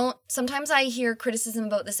 So sometimes I hear criticism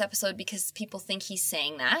about this episode because people think he's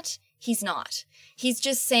saying that. He's not. He's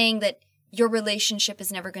just saying that your relationship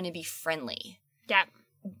is never going to be friendly. Yeah.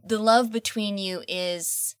 The love between you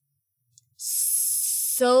is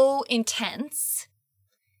so intense,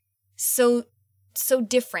 so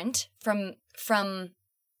different from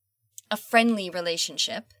a friendly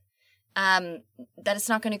relationship, that it's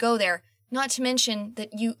not going to go there. Not to mention that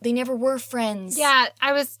they never were friends. Yeah,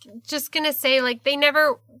 I was just going to say, like, they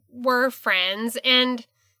never were friends, and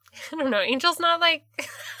I don't know, Angel's not like,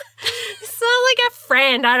 it's not like a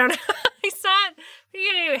friend, I don't know. He's not, are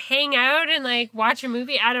you going to hang out and, like, watch a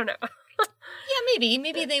movie? I don't know. Yeah,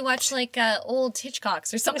 maybe they watch, like, old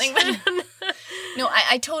Hitchcocks or something. No,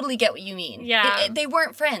 I totally get what you mean. Yeah. They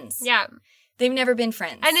weren't friends. Yeah. They've never been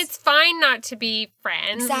friends. And it's fine not to be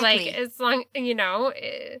friends. Exactly. Like, as long,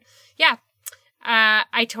 yeah.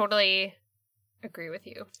 I totally agree with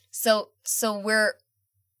you. So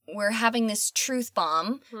we're having this truth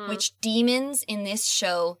bomb, which demons in this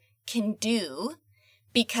show can do,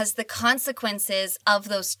 because the consequences of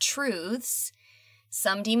those truths,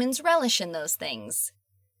 some demons relish in those things.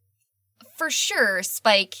 For sure,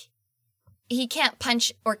 Spike, he can't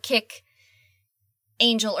punch or kick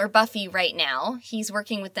Angel or Buffy right now. He's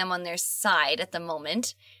working with them on their side at the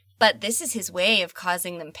moment, but this is his way of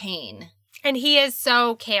causing them pain. And he is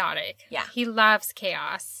so chaotic. Yeah. He loves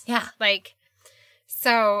chaos. Yeah. Like,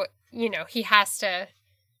 so, he has to.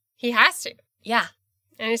 Yeah.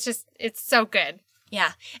 And it's so good.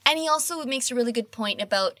 Yeah. And he also makes a really good point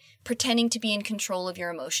about pretending to be in control of your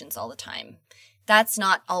emotions all the time. That's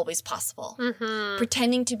not always possible. Mm-hmm.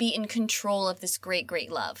 Pretending to be in control of this great,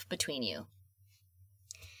 great love between you.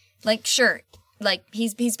 Like, sure, like,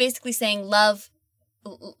 he's basically saying love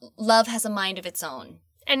has a mind of its own.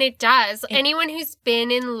 And it does. Anyone who's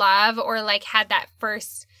been in love or, like, had that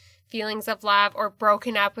first feelings of love or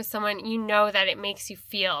broken up with someone, you know that it makes you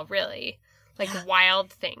feel really, like,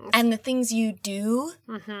 wild things. And the things you do,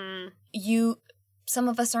 some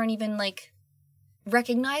of us aren't even, like,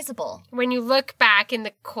 recognizable. When you look back in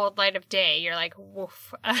the cold light of day, you're like,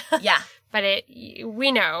 woof. Yeah. But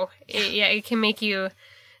we know. It can make you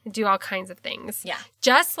do all kinds of things. Yeah.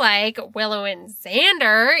 Just like Willow and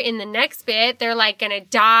Xander in the next bit, they're like going to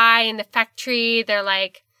die in the factory. They're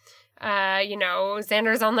like,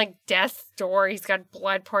 Xander's on like death's door. He's got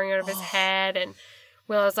blood pouring out of his head. And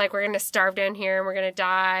Willow's like, we're going to starve down here and we're going to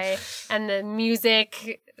die. And the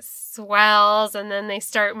music swells and then they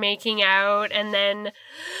start making out. And then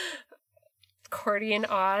Cordy and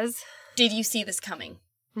Oz. Did you see this coming?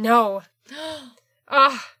 No.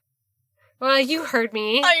 Oh. Well, you heard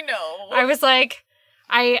me. I know. I was like,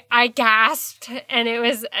 I gasped, and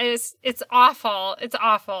it's awful. It's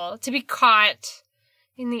awful to be caught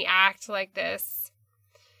in the act like this.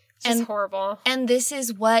 It's just horrible. And this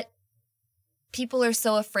is what people are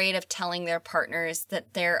so afraid of telling their partners,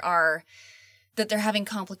 that they're having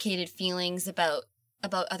complicated feelings about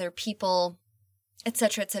other people,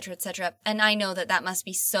 etc., etc., etc. And I know that must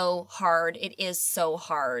be so hard. It is so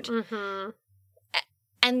hard. Mm-hmm.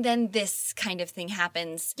 And then this kind of thing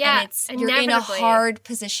happens. Yeah, and you're in a hard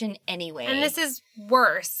position anyway. And this is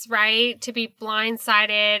worse, right? To be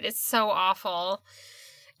blindsided. It's so awful.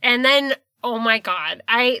 And then, oh my God,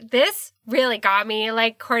 this really got me.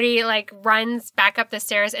 Like, Cordy, like, runs back up the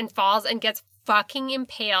stairs and falls and gets fucking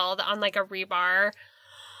impaled on, like, a rebar.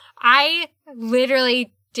 I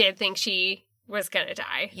literally did think she was gonna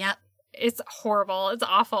die. Yep. It's horrible. It's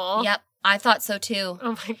awful. Yep. I thought so too.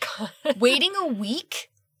 Oh my God. Waiting a week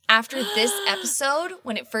after this episode,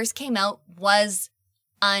 when it first came out, was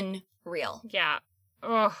unreal. Yeah.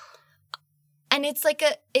 Ugh. And it's like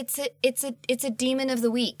it's a demon of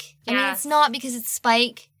the week. I mean, Yes. it's not because it's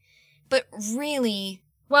Spike, but really.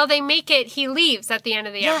 Well, they make it, he leaves at the end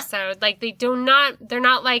of the episode. Like, they're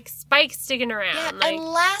not like Spike sticking around. Yeah, like, and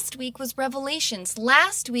last week was Revelations.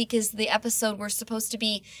 Last week is the episode we're supposed to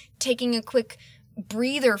be taking a quick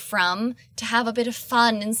breather from to have a bit of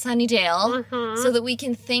fun in Sunnydale so that we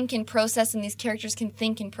can think and process, and these characters can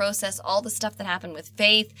think and process all the stuff that happened with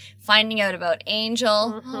Faith, finding out about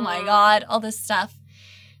Angel. Oh my God, all this stuff.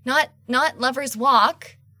 Not Lover's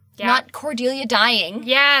Walk. Yeah. Not Cordelia dying.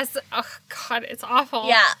 Yes. Oh, God, it's awful.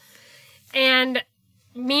 Yeah. And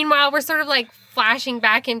meanwhile, we're sort of like flashing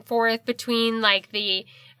back and forth between like the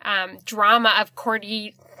drama of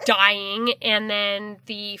Cordy dying and then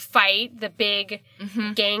the fight, the big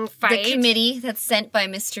gang fight. The committee that's sent by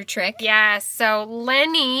Mr. Trick. Yes. So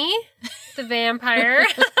Lenny, the vampire,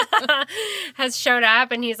 has showed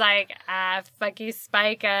up and he's like, fuck you,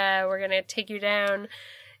 Spike. We're going to take you down.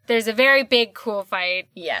 There's a very big, cool fight.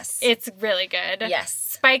 Yes. It's really good. Yes.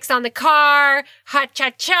 Spike's on the car.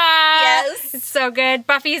 Ha-cha-cha. Yes. It's so good.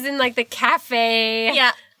 Buffy's in, like, the cafe.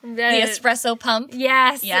 Yeah. The espresso pump.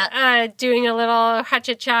 Yes. Yeah. Doing a little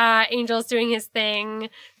ha-cha-cha. Angel's doing his thing.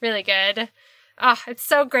 Really good. Oh, it's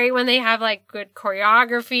so great when they have, like, good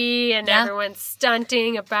choreography and everyone's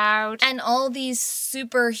stunting about. And all these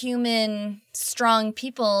superhuman, strong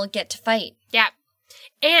people get to fight. Yeah.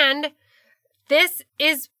 And this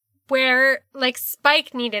is where, like,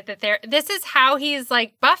 Spike needed this is how he's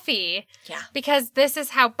like Buffy. Yeah. Because this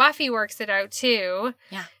is how Buffy works it out, too.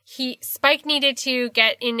 Yeah. Spike needed to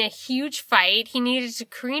get in a huge fight. He needed to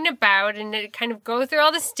careen about and to kind of go through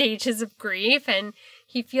all the stages of grief, and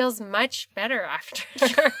he feels much better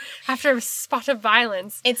after a spot of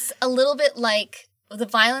violence. It's a little bit like the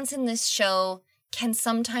violence in this show can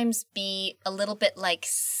sometimes be a little bit like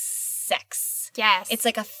sex. Yes. It's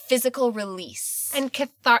like a physical release. And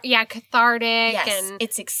cathartic. Yes. And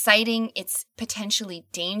it's exciting. It's potentially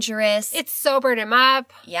dangerous. it's sobered him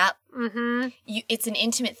up. Yep. Mm-hmm. It's an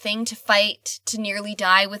intimate thing to fight, to nearly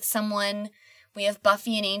die with someone. We have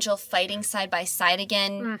Buffy and Angel fighting side by side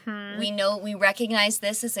again. Mm-hmm. We recognize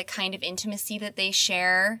this as a kind of intimacy that they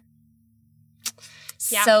share.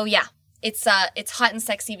 Yeah. So yeah, it's hot and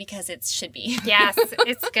sexy because it should be. Yes,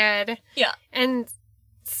 it's good. Yeah. And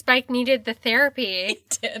Spike needed the therapy. He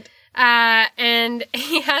did. And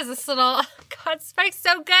he has this little, God, Spike's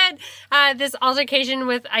so good. This altercation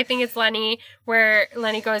with, I think it's Lenny, where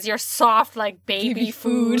Lenny goes, "You're soft like baby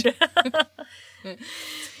food."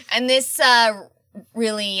 And this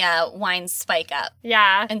really winds Spike up.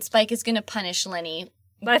 Yeah. And Spike is going to punish Lenny.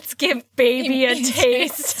 Let's give baby a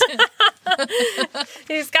taste.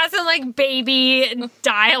 He's got some like baby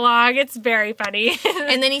dialogue. It's very funny.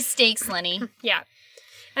 And then he stakes Lenny. Yeah.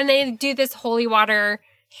 And they do this holy water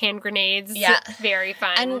hand grenades. Yeah. Very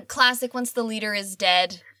fun. And classic, once the leader is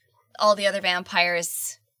dead, all the other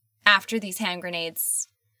vampires, after these hand grenades,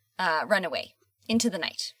 run away into the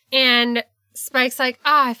night. And Spike's like,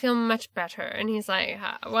 I feel much better. And he's like,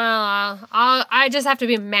 well, I just have to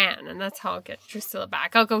be a man, and that's how I'll get Drusilla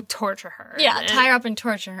back. I'll go torture her. Yeah, tie her up and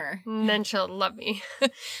torture her. And then she'll love me.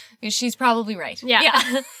 She's probably right.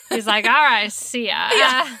 Yeah. He's like, all right, see ya.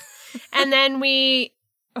 Yeah. And then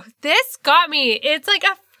this got me. It's like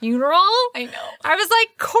a funeral. I know. I was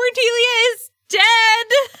like, Cordelia is dead.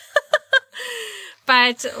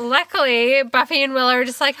 But luckily, Buffy and Willow are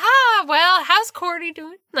just like, well, how's Cordy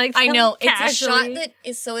doing? Like, I know. casually.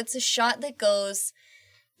 It's a shot that goes,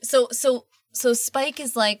 so Spike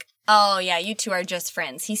is like, oh yeah, you two are just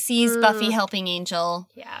friends. He sees Buffy helping Angel.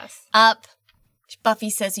 Yes. Up. Buffy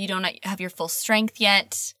says you don't have your full strength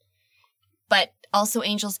yet. But also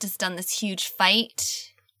Angel's just done this huge fight.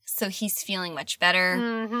 So he's feeling much better.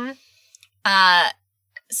 Mm-hmm.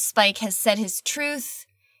 Spike has said his truth.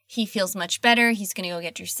 He feels much better. He's going to go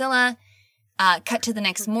get Drusilla. Cut to the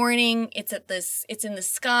next morning. It's in the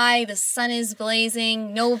sky. The sun is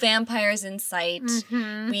blazing. No vampires in sight.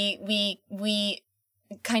 Mm-hmm. We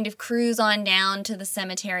kind of cruise on down to the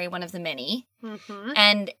cemetery, one of the many.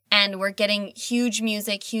 Mm-hmm. And we're getting huge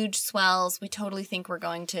music, huge swells. We totally think we're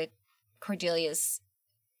going to Cordelia's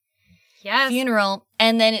funeral.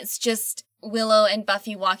 And then it's just Willow and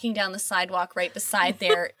Buffy walking down the sidewalk right beside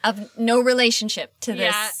there, of no relationship to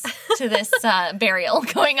this burial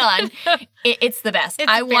going on. It's the best.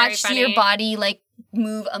 I watched your body like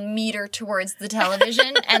move a meter towards the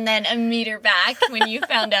television and then a meter back when you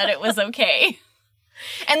found out it was okay.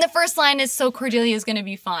 And the first line is, so Cordelia's going to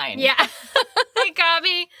be fine. Yeah. They got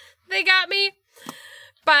me.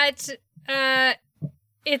 But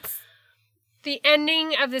it's the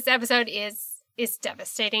ending of this episode is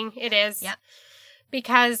devastating. It is. Yeah.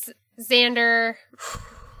 Because Xander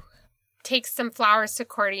takes some flowers to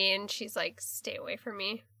Cordy and she's like, stay away from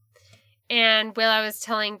me. And Willow is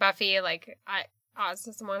telling Buffy, like, Oz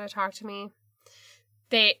doesn't want to talk to me.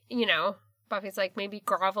 Buffy's like maybe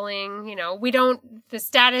groveling, the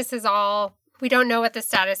status is all We don't know what the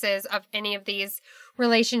status is of any of these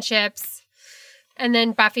relationships. And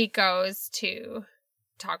then Buffy goes to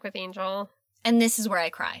talk with Angel. And this is where I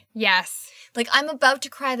cry. Yes. Like, I'm about to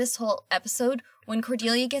cry this whole episode. When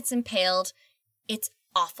Cordelia gets impaled, it's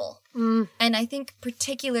awful. Mm. And I think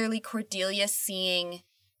particularly Cordelia seeing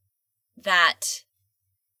that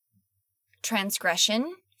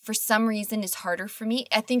transgression for some reason is harder for me.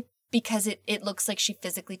 I think because it looks like she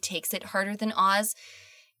physically takes it harder than Oz.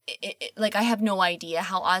 Like, I have no idea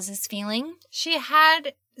how Oz is feeling. She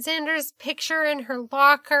had Xander's picture in her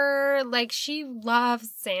locker. Like, she loves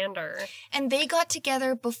Xander. And they got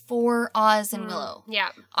together before Oz and Willow. Yeah.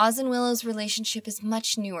 Oz and Willow's relationship is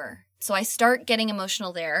much newer. So I start getting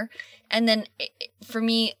emotional there. And then for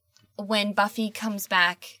me, when Buffy comes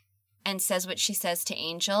back and says what she says to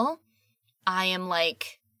Angel, I am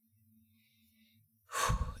like,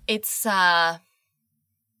 it's,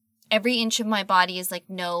 every inch of my body is like,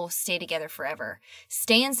 no, stay together forever.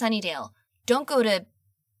 Stay in Sunnydale. Don't go to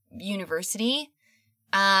university.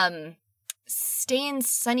 Stay in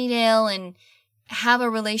Sunnydale and have a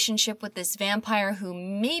relationship with this vampire who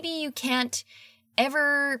maybe you can't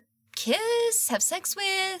ever kiss, have sex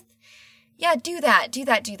with. Yeah, do that.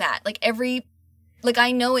 Like,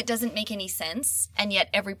 I know it doesn't make any sense, and yet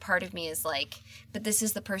every part of me is like, but this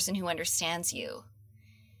is the person who understands you.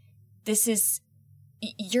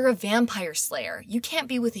 You're a vampire slayer. You can't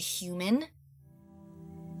be with a human.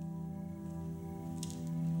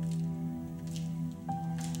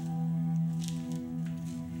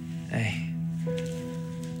 Hey.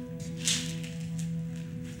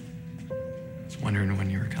 I was wondering when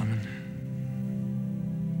you were coming.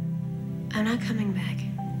 I'm not coming back.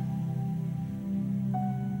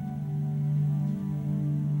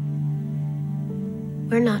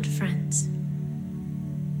 We're not friends.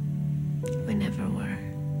 We never were.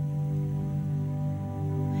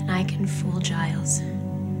 And I can fool Giles.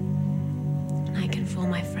 And I can fool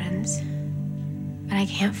my friends. But I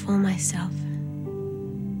can't fool myself.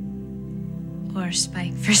 Or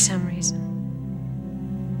Spike for some reason.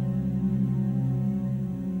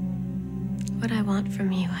 What I want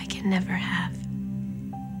from you, I can never have.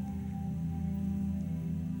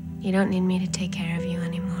 You don't need me to take care of you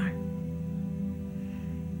anymore.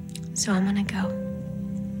 So I'm gonna go.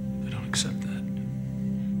 I don't accept that.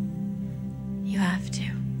 You have to.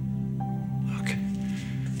 Look.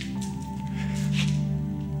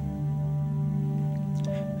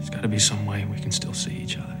 There's gotta be some way we can still see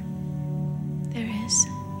each other. There is.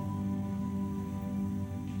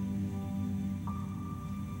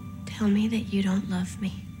 Tell me that you don't love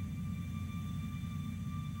me.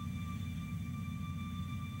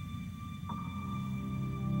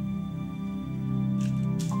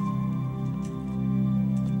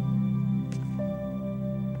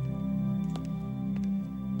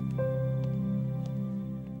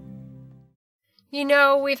 You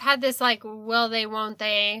know, we've had this, like, will they, won't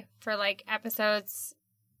they, for, like, episodes.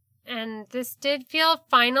 And this did feel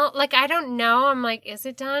final. Like, I don't know. I'm like, is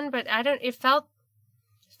it done? But it felt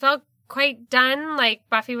quite done. Like,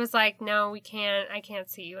 Buffy was like, no, I can't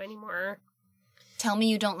see you anymore. Tell me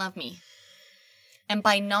you don't love me. And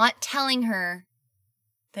by not telling her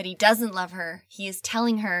that he doesn't love her, he is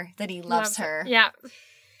telling her that he loves her. Yeah.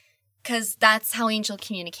 Because that's how Angel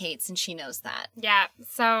communicates, and she knows that. Yeah.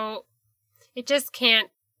 So it just can't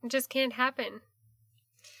happen.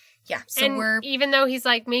 Yeah. So and even though he's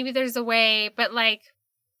like, maybe there's a way, but like,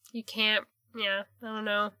 you can't, I don't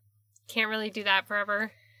know. Can't really do that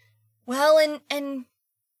forever. Well, and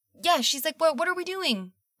yeah, she's like, what are we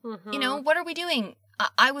doing? Mm-hmm. You know, what are we doing?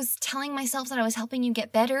 I was telling myself that I was helping you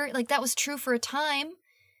get better. Like, that was true for a time.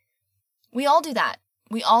 We all do that.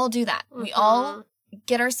 Mm-hmm. We all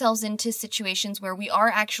get ourselves into situations where we are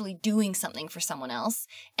actually doing something for someone else.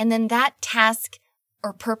 And then that task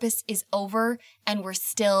or purpose is over and we're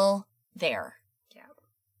still there. Yeah.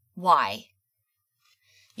 Why?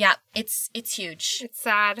 Yeah, it's huge. It's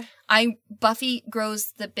sad. Buffy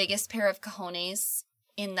grows the biggest pair of cojones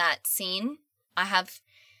in that scene. I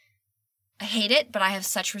hate it, but I have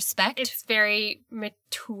such respect. It's very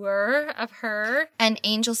mature of her. And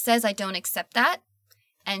Angel says, I don't accept that.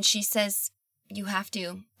 And she says, you have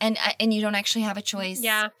to. And you don't actually have a choice.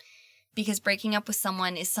 Yeah. Because breaking up with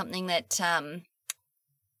someone is something that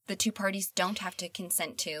the two parties don't have to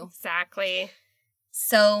consent to. Exactly.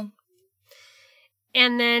 So.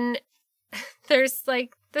 And then there's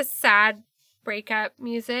like the sad breakup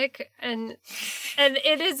music and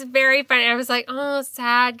it is very funny. I was like, oh,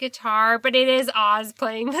 sad guitar, but it is Oz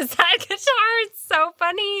playing the sad guitar. It's so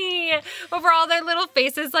funny over all their little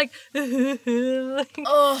faces, like,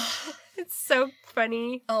 oh, it's so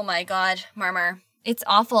funny. Oh my God, Marmar. It's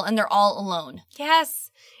awful, and they're all alone.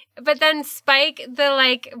 Yes. But then Spike, the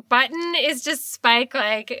like button is just Spike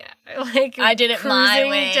like I did it my cruising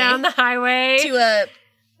way. down the highway. To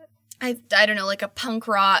I don't know, like a punk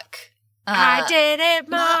rock. I did it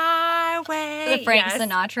my way. The Frank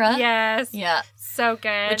Sinatra. Yes. Yeah. So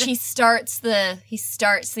good. Which he starts the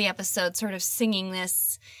episode sort of singing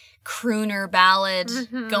this crooner ballad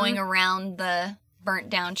going around the burnt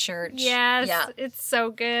down church. Yes. Yeah. It's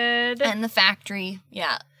so good. And the factory.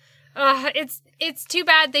 Yeah. It's too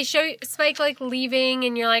bad they show Spike like leaving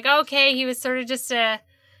and you're like, okay, he was sort of just a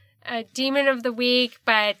demon of the week,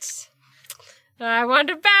 but I want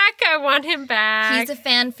him back. I want him back. He's a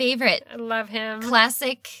fan favorite. I love him.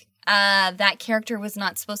 Classic. That character was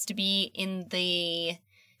not supposed to be in the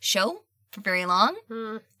show for very long.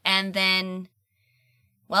 And then,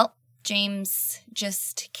 well, James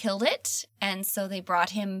just killed it. And so they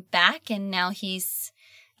brought him back. And now he's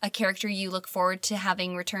a character you look forward to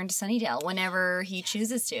having return to Sunnydale whenever he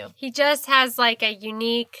chooses to. He just has like a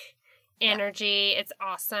unique energy. It's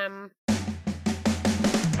awesome.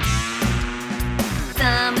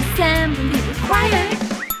 Some assembly required.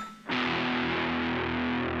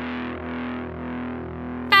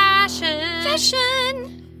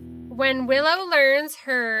 Fashion. When Willow learns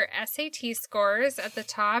her SAT scores at the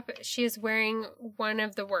top, she is wearing one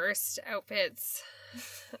of the worst outfits.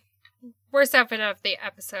 Worst outfit of the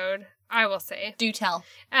episode, I will say. Do tell.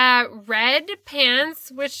 Red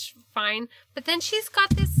pants, which fine. But then she's got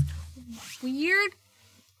this weird,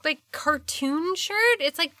 like, cartoon shirt.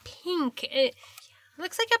 It's like pink. It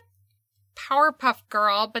looks like a Powerpuff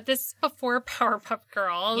Girl, but this is before Powerpuff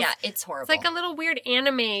Girls. Yeah, it's horrible. It's like a little weird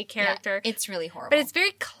anime character. Yeah, it's really horrible. But it's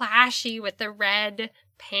very clashy with the red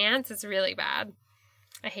pants. It's really bad.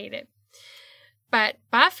 I hate it. But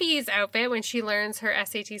Buffy's outfit, when she learns her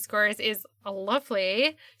SAT scores, is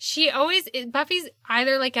lovely. Buffy's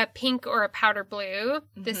either like a pink or a powder blue.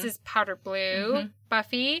 This is powder blue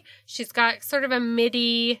Buffy. She's got sort of a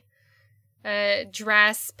midi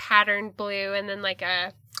dress, patterned blue, and then like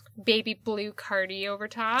a baby blue cardi over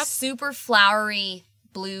top. Super flowery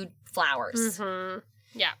blue flowers.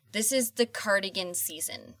 Yeah. This is the cardigan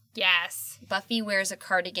season. Yes. Buffy wears a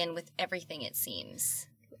cardigan with everything, it seems.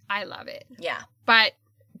 I love it. Yeah. But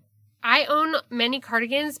I own many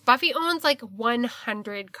cardigans. Buffy owns like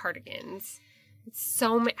 100 cardigans. It's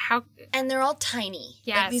so many. And they're all tiny.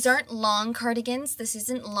 Yes. Like, these aren't long cardigans. This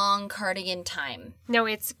isn't long cardigan time. No,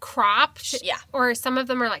 it's cropped. Yeah. Or some of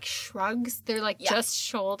them are like shrugs. They're like just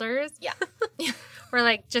shoulders. Yeah. Or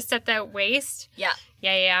like just at the waist. Yeah.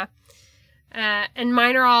 Yeah. And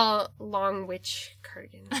mine are all long witch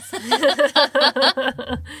cardigans.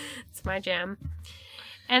 It's my jam.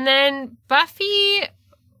 And then Buffy,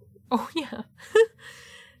 oh yeah,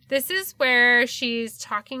 this is where she's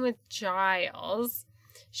talking with Giles.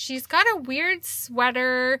 She's got a weird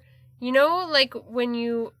sweater, you know, like when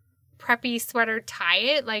you preppy sweater tie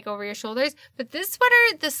it like over your shoulders. But this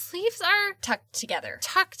sweater, the sleeves are Tucked together.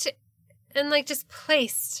 tucked and like just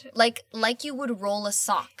placed. Like you would roll a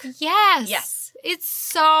sock. Yes. Yes. It's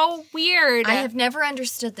so weird. I have never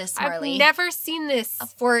understood this, Marley. I've never seen this.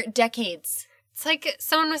 For decades. It's like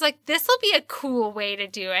someone was like, this will be a cool way to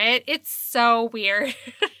do it. It's so weird.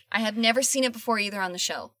 I have never seen it before either on the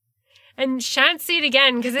show. And shan't see it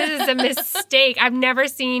again because it is a mistake. I've never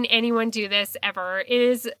seen anyone do this ever. It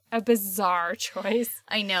is a bizarre choice.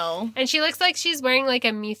 I know. And she looks like she's wearing like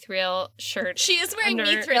a mithril shirt. She is wearing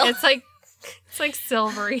under. mithril. It's like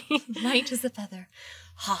silvery. Light as a feather,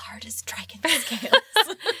 hard as dragon scales.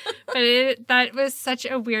 But that was such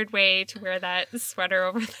a weird way to wear that sweater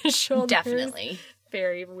over the shoulders. Definitely.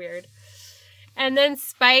 Very weird. And then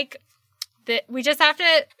Spike, we just have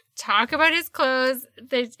to talk about his clothes.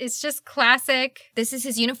 It's just classic. This is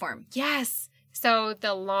his uniform. Yes. So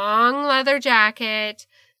the long leather jacket,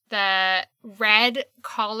 the red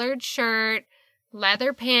collared shirt,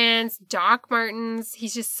 leather pants, Doc Martens.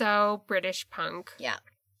 He's just so British punk. Yeah.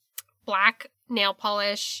 Black nail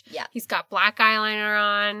polish. Yeah. He's got black eyeliner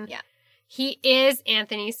on. Yeah. He is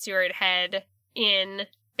Anthony Stewart Head in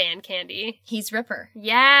Band Candy. He's Ripper.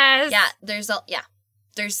 Yes. Yeah, there's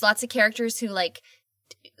lots of characters who like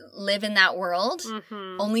live in that world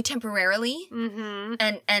only temporarily.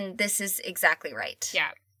 And this is exactly right.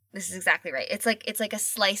 Yeah. This is exactly right. It's like a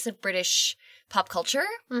slice of British pop culture.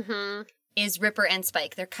 Is Ripper and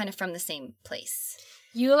Spike. They're kind of from the same place.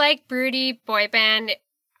 You like broody boy band.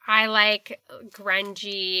 I like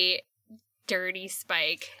grungy, dirty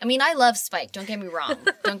Spike. I mean, I love Spike. Don't get me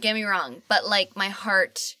wrong. But like my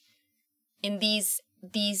heart in these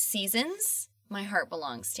seasons, my heart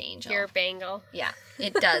belongs to Angel. Your bangle. Yeah,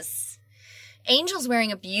 it does. Angel's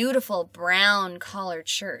wearing a beautiful brown collared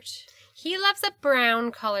shirt. He loves a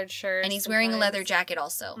brown colored shirt. And he's wearing a leather jacket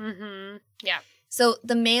also. Mm-hmm. Yeah. So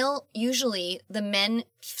the men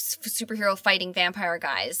superhero fighting vampire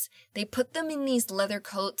guys, they put them in these leather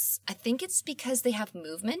coats. I think it's because they have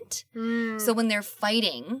movement. So when they're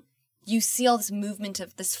fighting, you see all this movement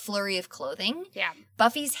of this flurry of clothing. Yeah.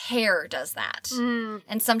 Buffy's hair does that.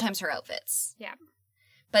 And sometimes her outfits. Yeah.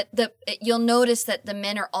 But you'll notice that the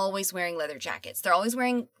men are always wearing leather jackets. They're always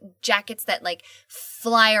wearing jackets that like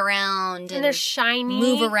fly around And they're shiny.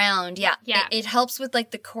 move around. Yeah. Yeah. It helps with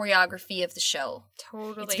like the choreography of the show.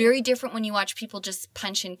 Totally. It's very different when you watch people just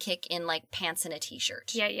punch and kick in like pants and a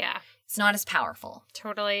t-shirt. Yeah, yeah. It's not as powerful.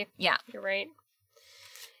 Totally. Yeah. You're right.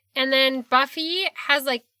 And then Buffy has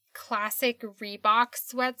like classic Reebok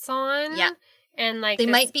sweats on. Yeah. And like They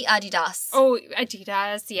might be Adidas. Oh,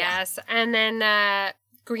 Adidas, yes. And then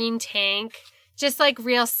green tank. Just like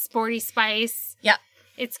real sporty spice. Yeah.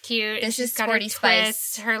 It's cute. This She's is got sporty her spice.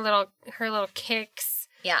 twists, her little kicks.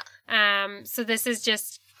 Yeah. So this is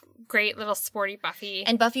just great little sporty Buffy.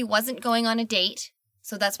 And Buffy wasn't going on a date,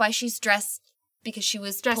 so that's why she's dressed, because she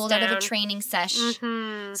was Dressed pulled out of a down. training sesh.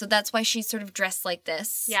 Mm-hmm. So that's why she's sort of dressed like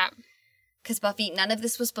this. Yeah. Because Buffy, none of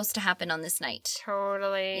this was supposed to happen on this night.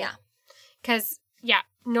 Totally. Yeah. Because, yeah,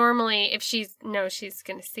 normally if she's going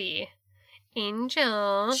to see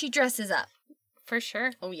Angel. She dresses up. For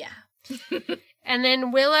sure. Oh, yeah. And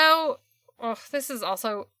then Willow, this is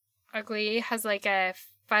also ugly, has like a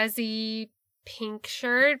fuzzy pink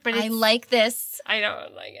shirt, but I like this. I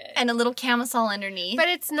don't like it. And a little camisole underneath. But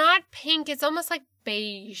it's not pink, it's almost like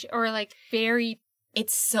beige or like very,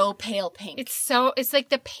 it's so pale pink. it's like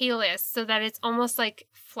the palest, so that it's almost like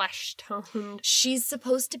flesh toned. She's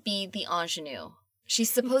supposed to be the ingenue. She's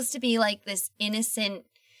supposed to be like this innocent,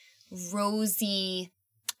 rosy,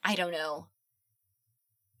 I don't know,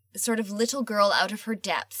 sort of little girl out of her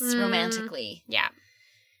depths romantically. Yeah.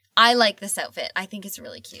 I like this outfit. I think it's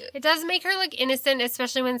really cute. It does make her look innocent,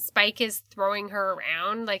 especially when Spike is throwing her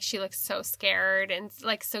around. Like, she looks so scared and,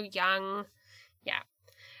 like, so young. Yeah.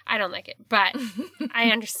 I don't like it, but I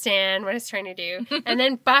understand what it's trying to do. And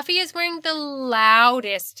then Buffy is wearing the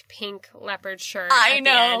loudest pink leopard shirt. I at the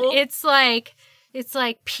know. end. It's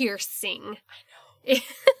like piercing. I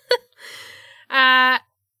know.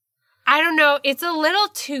 I don't know. It's a little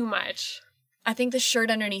too much. I think the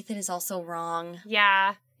shirt underneath it is also wrong.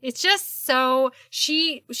 Yeah. It's just so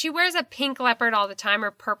she wears a pink leopard all the time or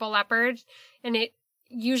purple leopard, and it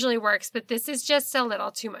usually works, but this is just a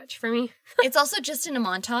little too much for me. It's also just in a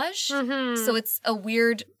montage, so it's a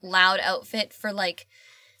weird, loud outfit for like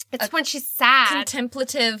it's when she's sad.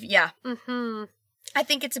 Contemplative, yeah. Mm-hmm. I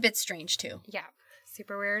think it's a bit strange too. Yeah,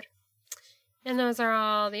 super weird. And those are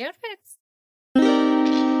all the outfits.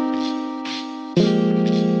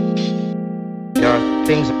 There are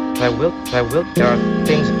things there are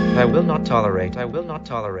things I will not tolerate. I will not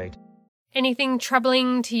tolerate. Anything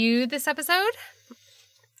troubling to you this episode?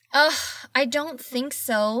 I don't think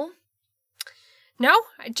so. No,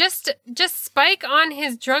 just Spike on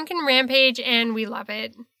his drunken rampage, and we love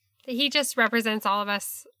it. He just represents all of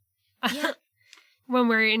us. Yeah. When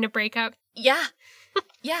we're in a breakup. Yeah.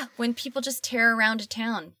 Yeah, when people just tear around a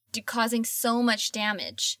town, causing so much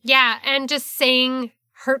damage. Yeah, and just saying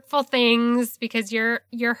hurtful things because you're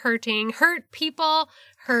hurting. Hurt people,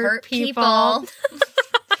 hurt people.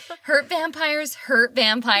 Hurt vampires, hurt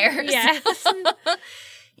vampires. Yes.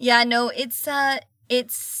 Yeah, no, it's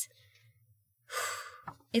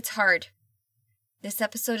hard. This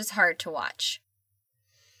episode is hard to watch.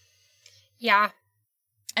 Yeah.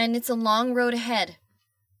 And it's a long road ahead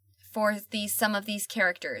for some of these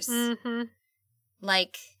characters. Mm-hmm.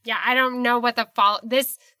 Like, yeah, I don't know what the fallout.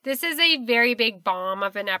 This is a very big bomb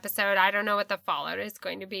of an episode. I don't know what the fallout is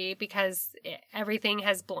going to be because everything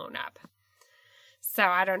has blown up. So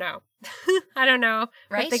I don't know. I don't know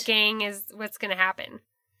right? what the gang is. What's going to happen?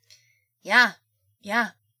 Yeah.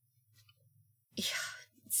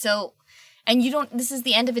 So, and you don't. This is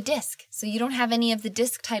the end of a disc, so you don't have any of the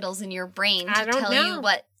disc titles in your brain to tell you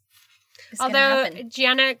what. Although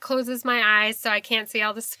Gianna closes my eyes, so I can't see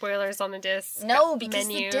all the spoilers on the disc. No, because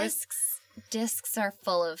menus. the discs are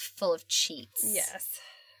full of cheats. Yes,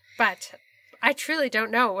 but I truly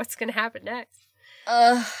don't know what's going to happen next.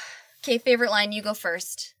 Okay, favorite line. You go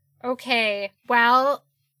first. Okay, well,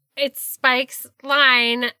 it's Spike's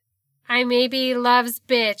line. I maybe loves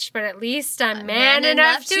bitch, but at least I'm man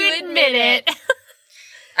enough to admit it.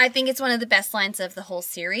 I think it's one of the best lines of the whole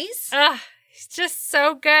series. He's just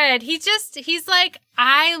so good. He's like,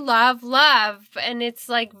 I love love, and it's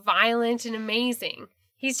like violent and amazing.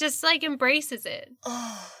 He's just like embraces it.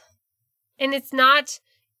 Oh. And it's not,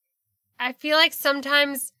 I feel like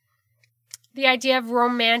sometimes the idea of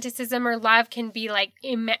romanticism or love can be like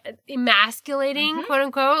emasculating, quote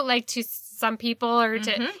unquote, like to some people or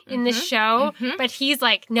to in the show. But he's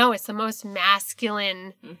like, no, it's the most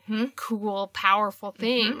masculine, cool, powerful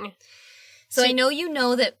thing. So I know you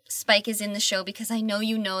know that Spike is in the show because I know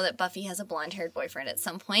you know that Buffy has a blonde-haired boyfriend at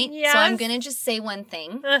some point. Yes. So I'm going to just say one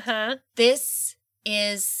thing. This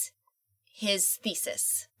is his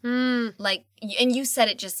thesis. Like, and you said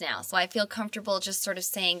it just now, so I feel comfortable just sort of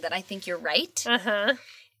saying that I think you're right.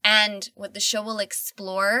 And what the show will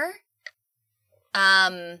explore,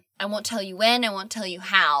 I won't tell you when, I won't tell you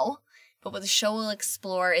how, but what the show will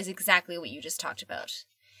explore is exactly what you just talked about.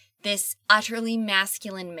 This utterly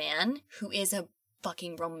masculine man who is a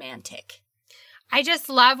fucking romantic. I just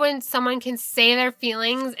love when someone can say their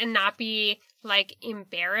feelings and not be like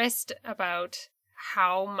embarrassed about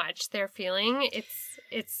how much they're feeling.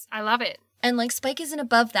 I love it. And like Spike isn't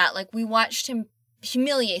above that. Like we watched him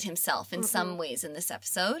humiliate himself in some ways in this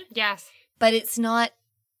episode. Yes. But it's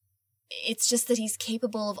just that he's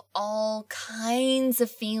capable of all kinds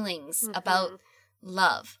of feelings about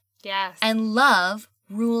love. Yes. And love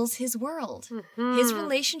rules his world. His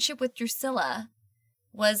relationship with Drusilla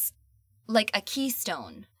was like a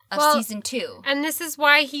keystone of season 2. And this is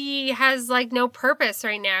why he has like no purpose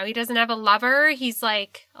right now. He doesn't have a lover. He's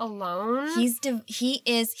like alone.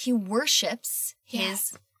 He worships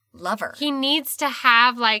his lover. He needs to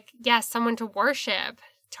have like, someone to worship.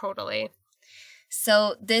 Totally.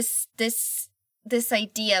 So this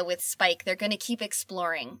idea with Spike, they're going to keep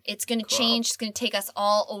exploring. It's going to change. It's going to take us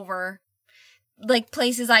all over like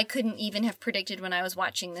places I couldn't even have predicted when I was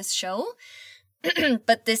watching this show.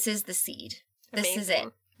 But this is the seed. This is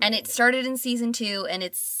it. And it started in season 2, and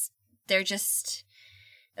it's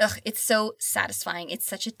so satisfying. It's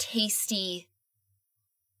such a tasty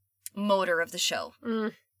motor of the show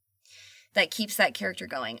that keeps that character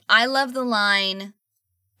going. I love the line,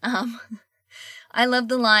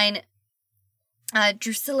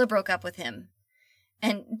 Drusilla broke up with him.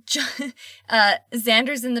 And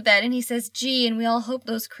Xander's in the bed, and he says, gee, and we all hope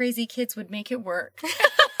those crazy kids would make it work.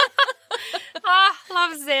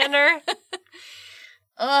 Love Xander.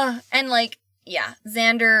 And like,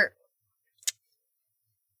 Xander,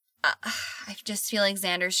 I just feel like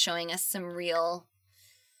Xander's showing us some real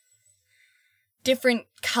different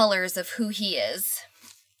colors of who he is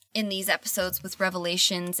in these episodes with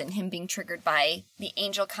revelations and him being triggered by the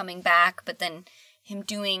angel coming back, but then him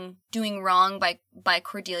doing wrong by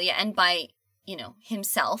Cordelia and by,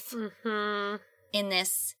 himself in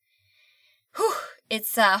this. Whew,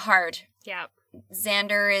 it's hard. Yeah.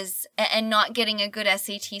 Xander is, and not getting a good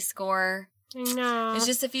SAT score. I know. There's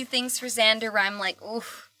just a few things for Xander where I'm like,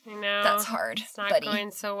 oof, I know. that's hard, It's not buddy.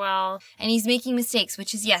 going so well. And he's making mistakes,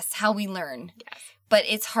 which is, how we learn. Yes. But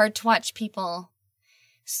it's hard to watch people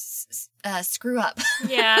screw up.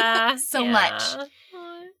 Yeah. so much.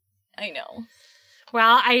 I know.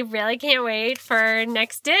 Well, I really can't wait for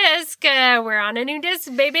next disc. We're on a new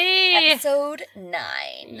disc, baby. Episode 9.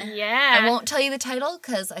 Yeah. I won't tell you the title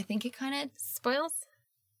because I think it kind of spoils.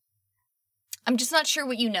 I'm just not sure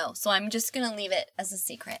what you know, so I'm just going to leave it as a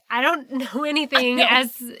secret. I don't know anything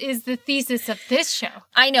as is the thesis of this show.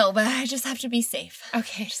 I know, but I just have to be safe.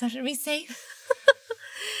 Okay. I just have to be safe.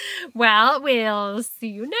 Well, we'll see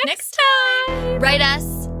you next time. Write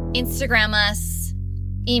us, Instagram us,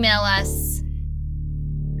 email us.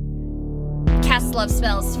 Cast love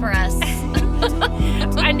spells for us.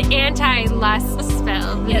 An anti-lust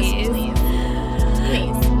spell, please. Yes,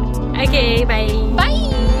 please. Okay, bye. Bye.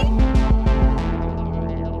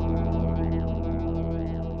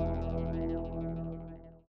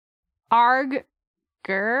 Arg.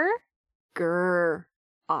 Gur. Grr.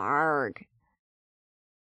 Arg.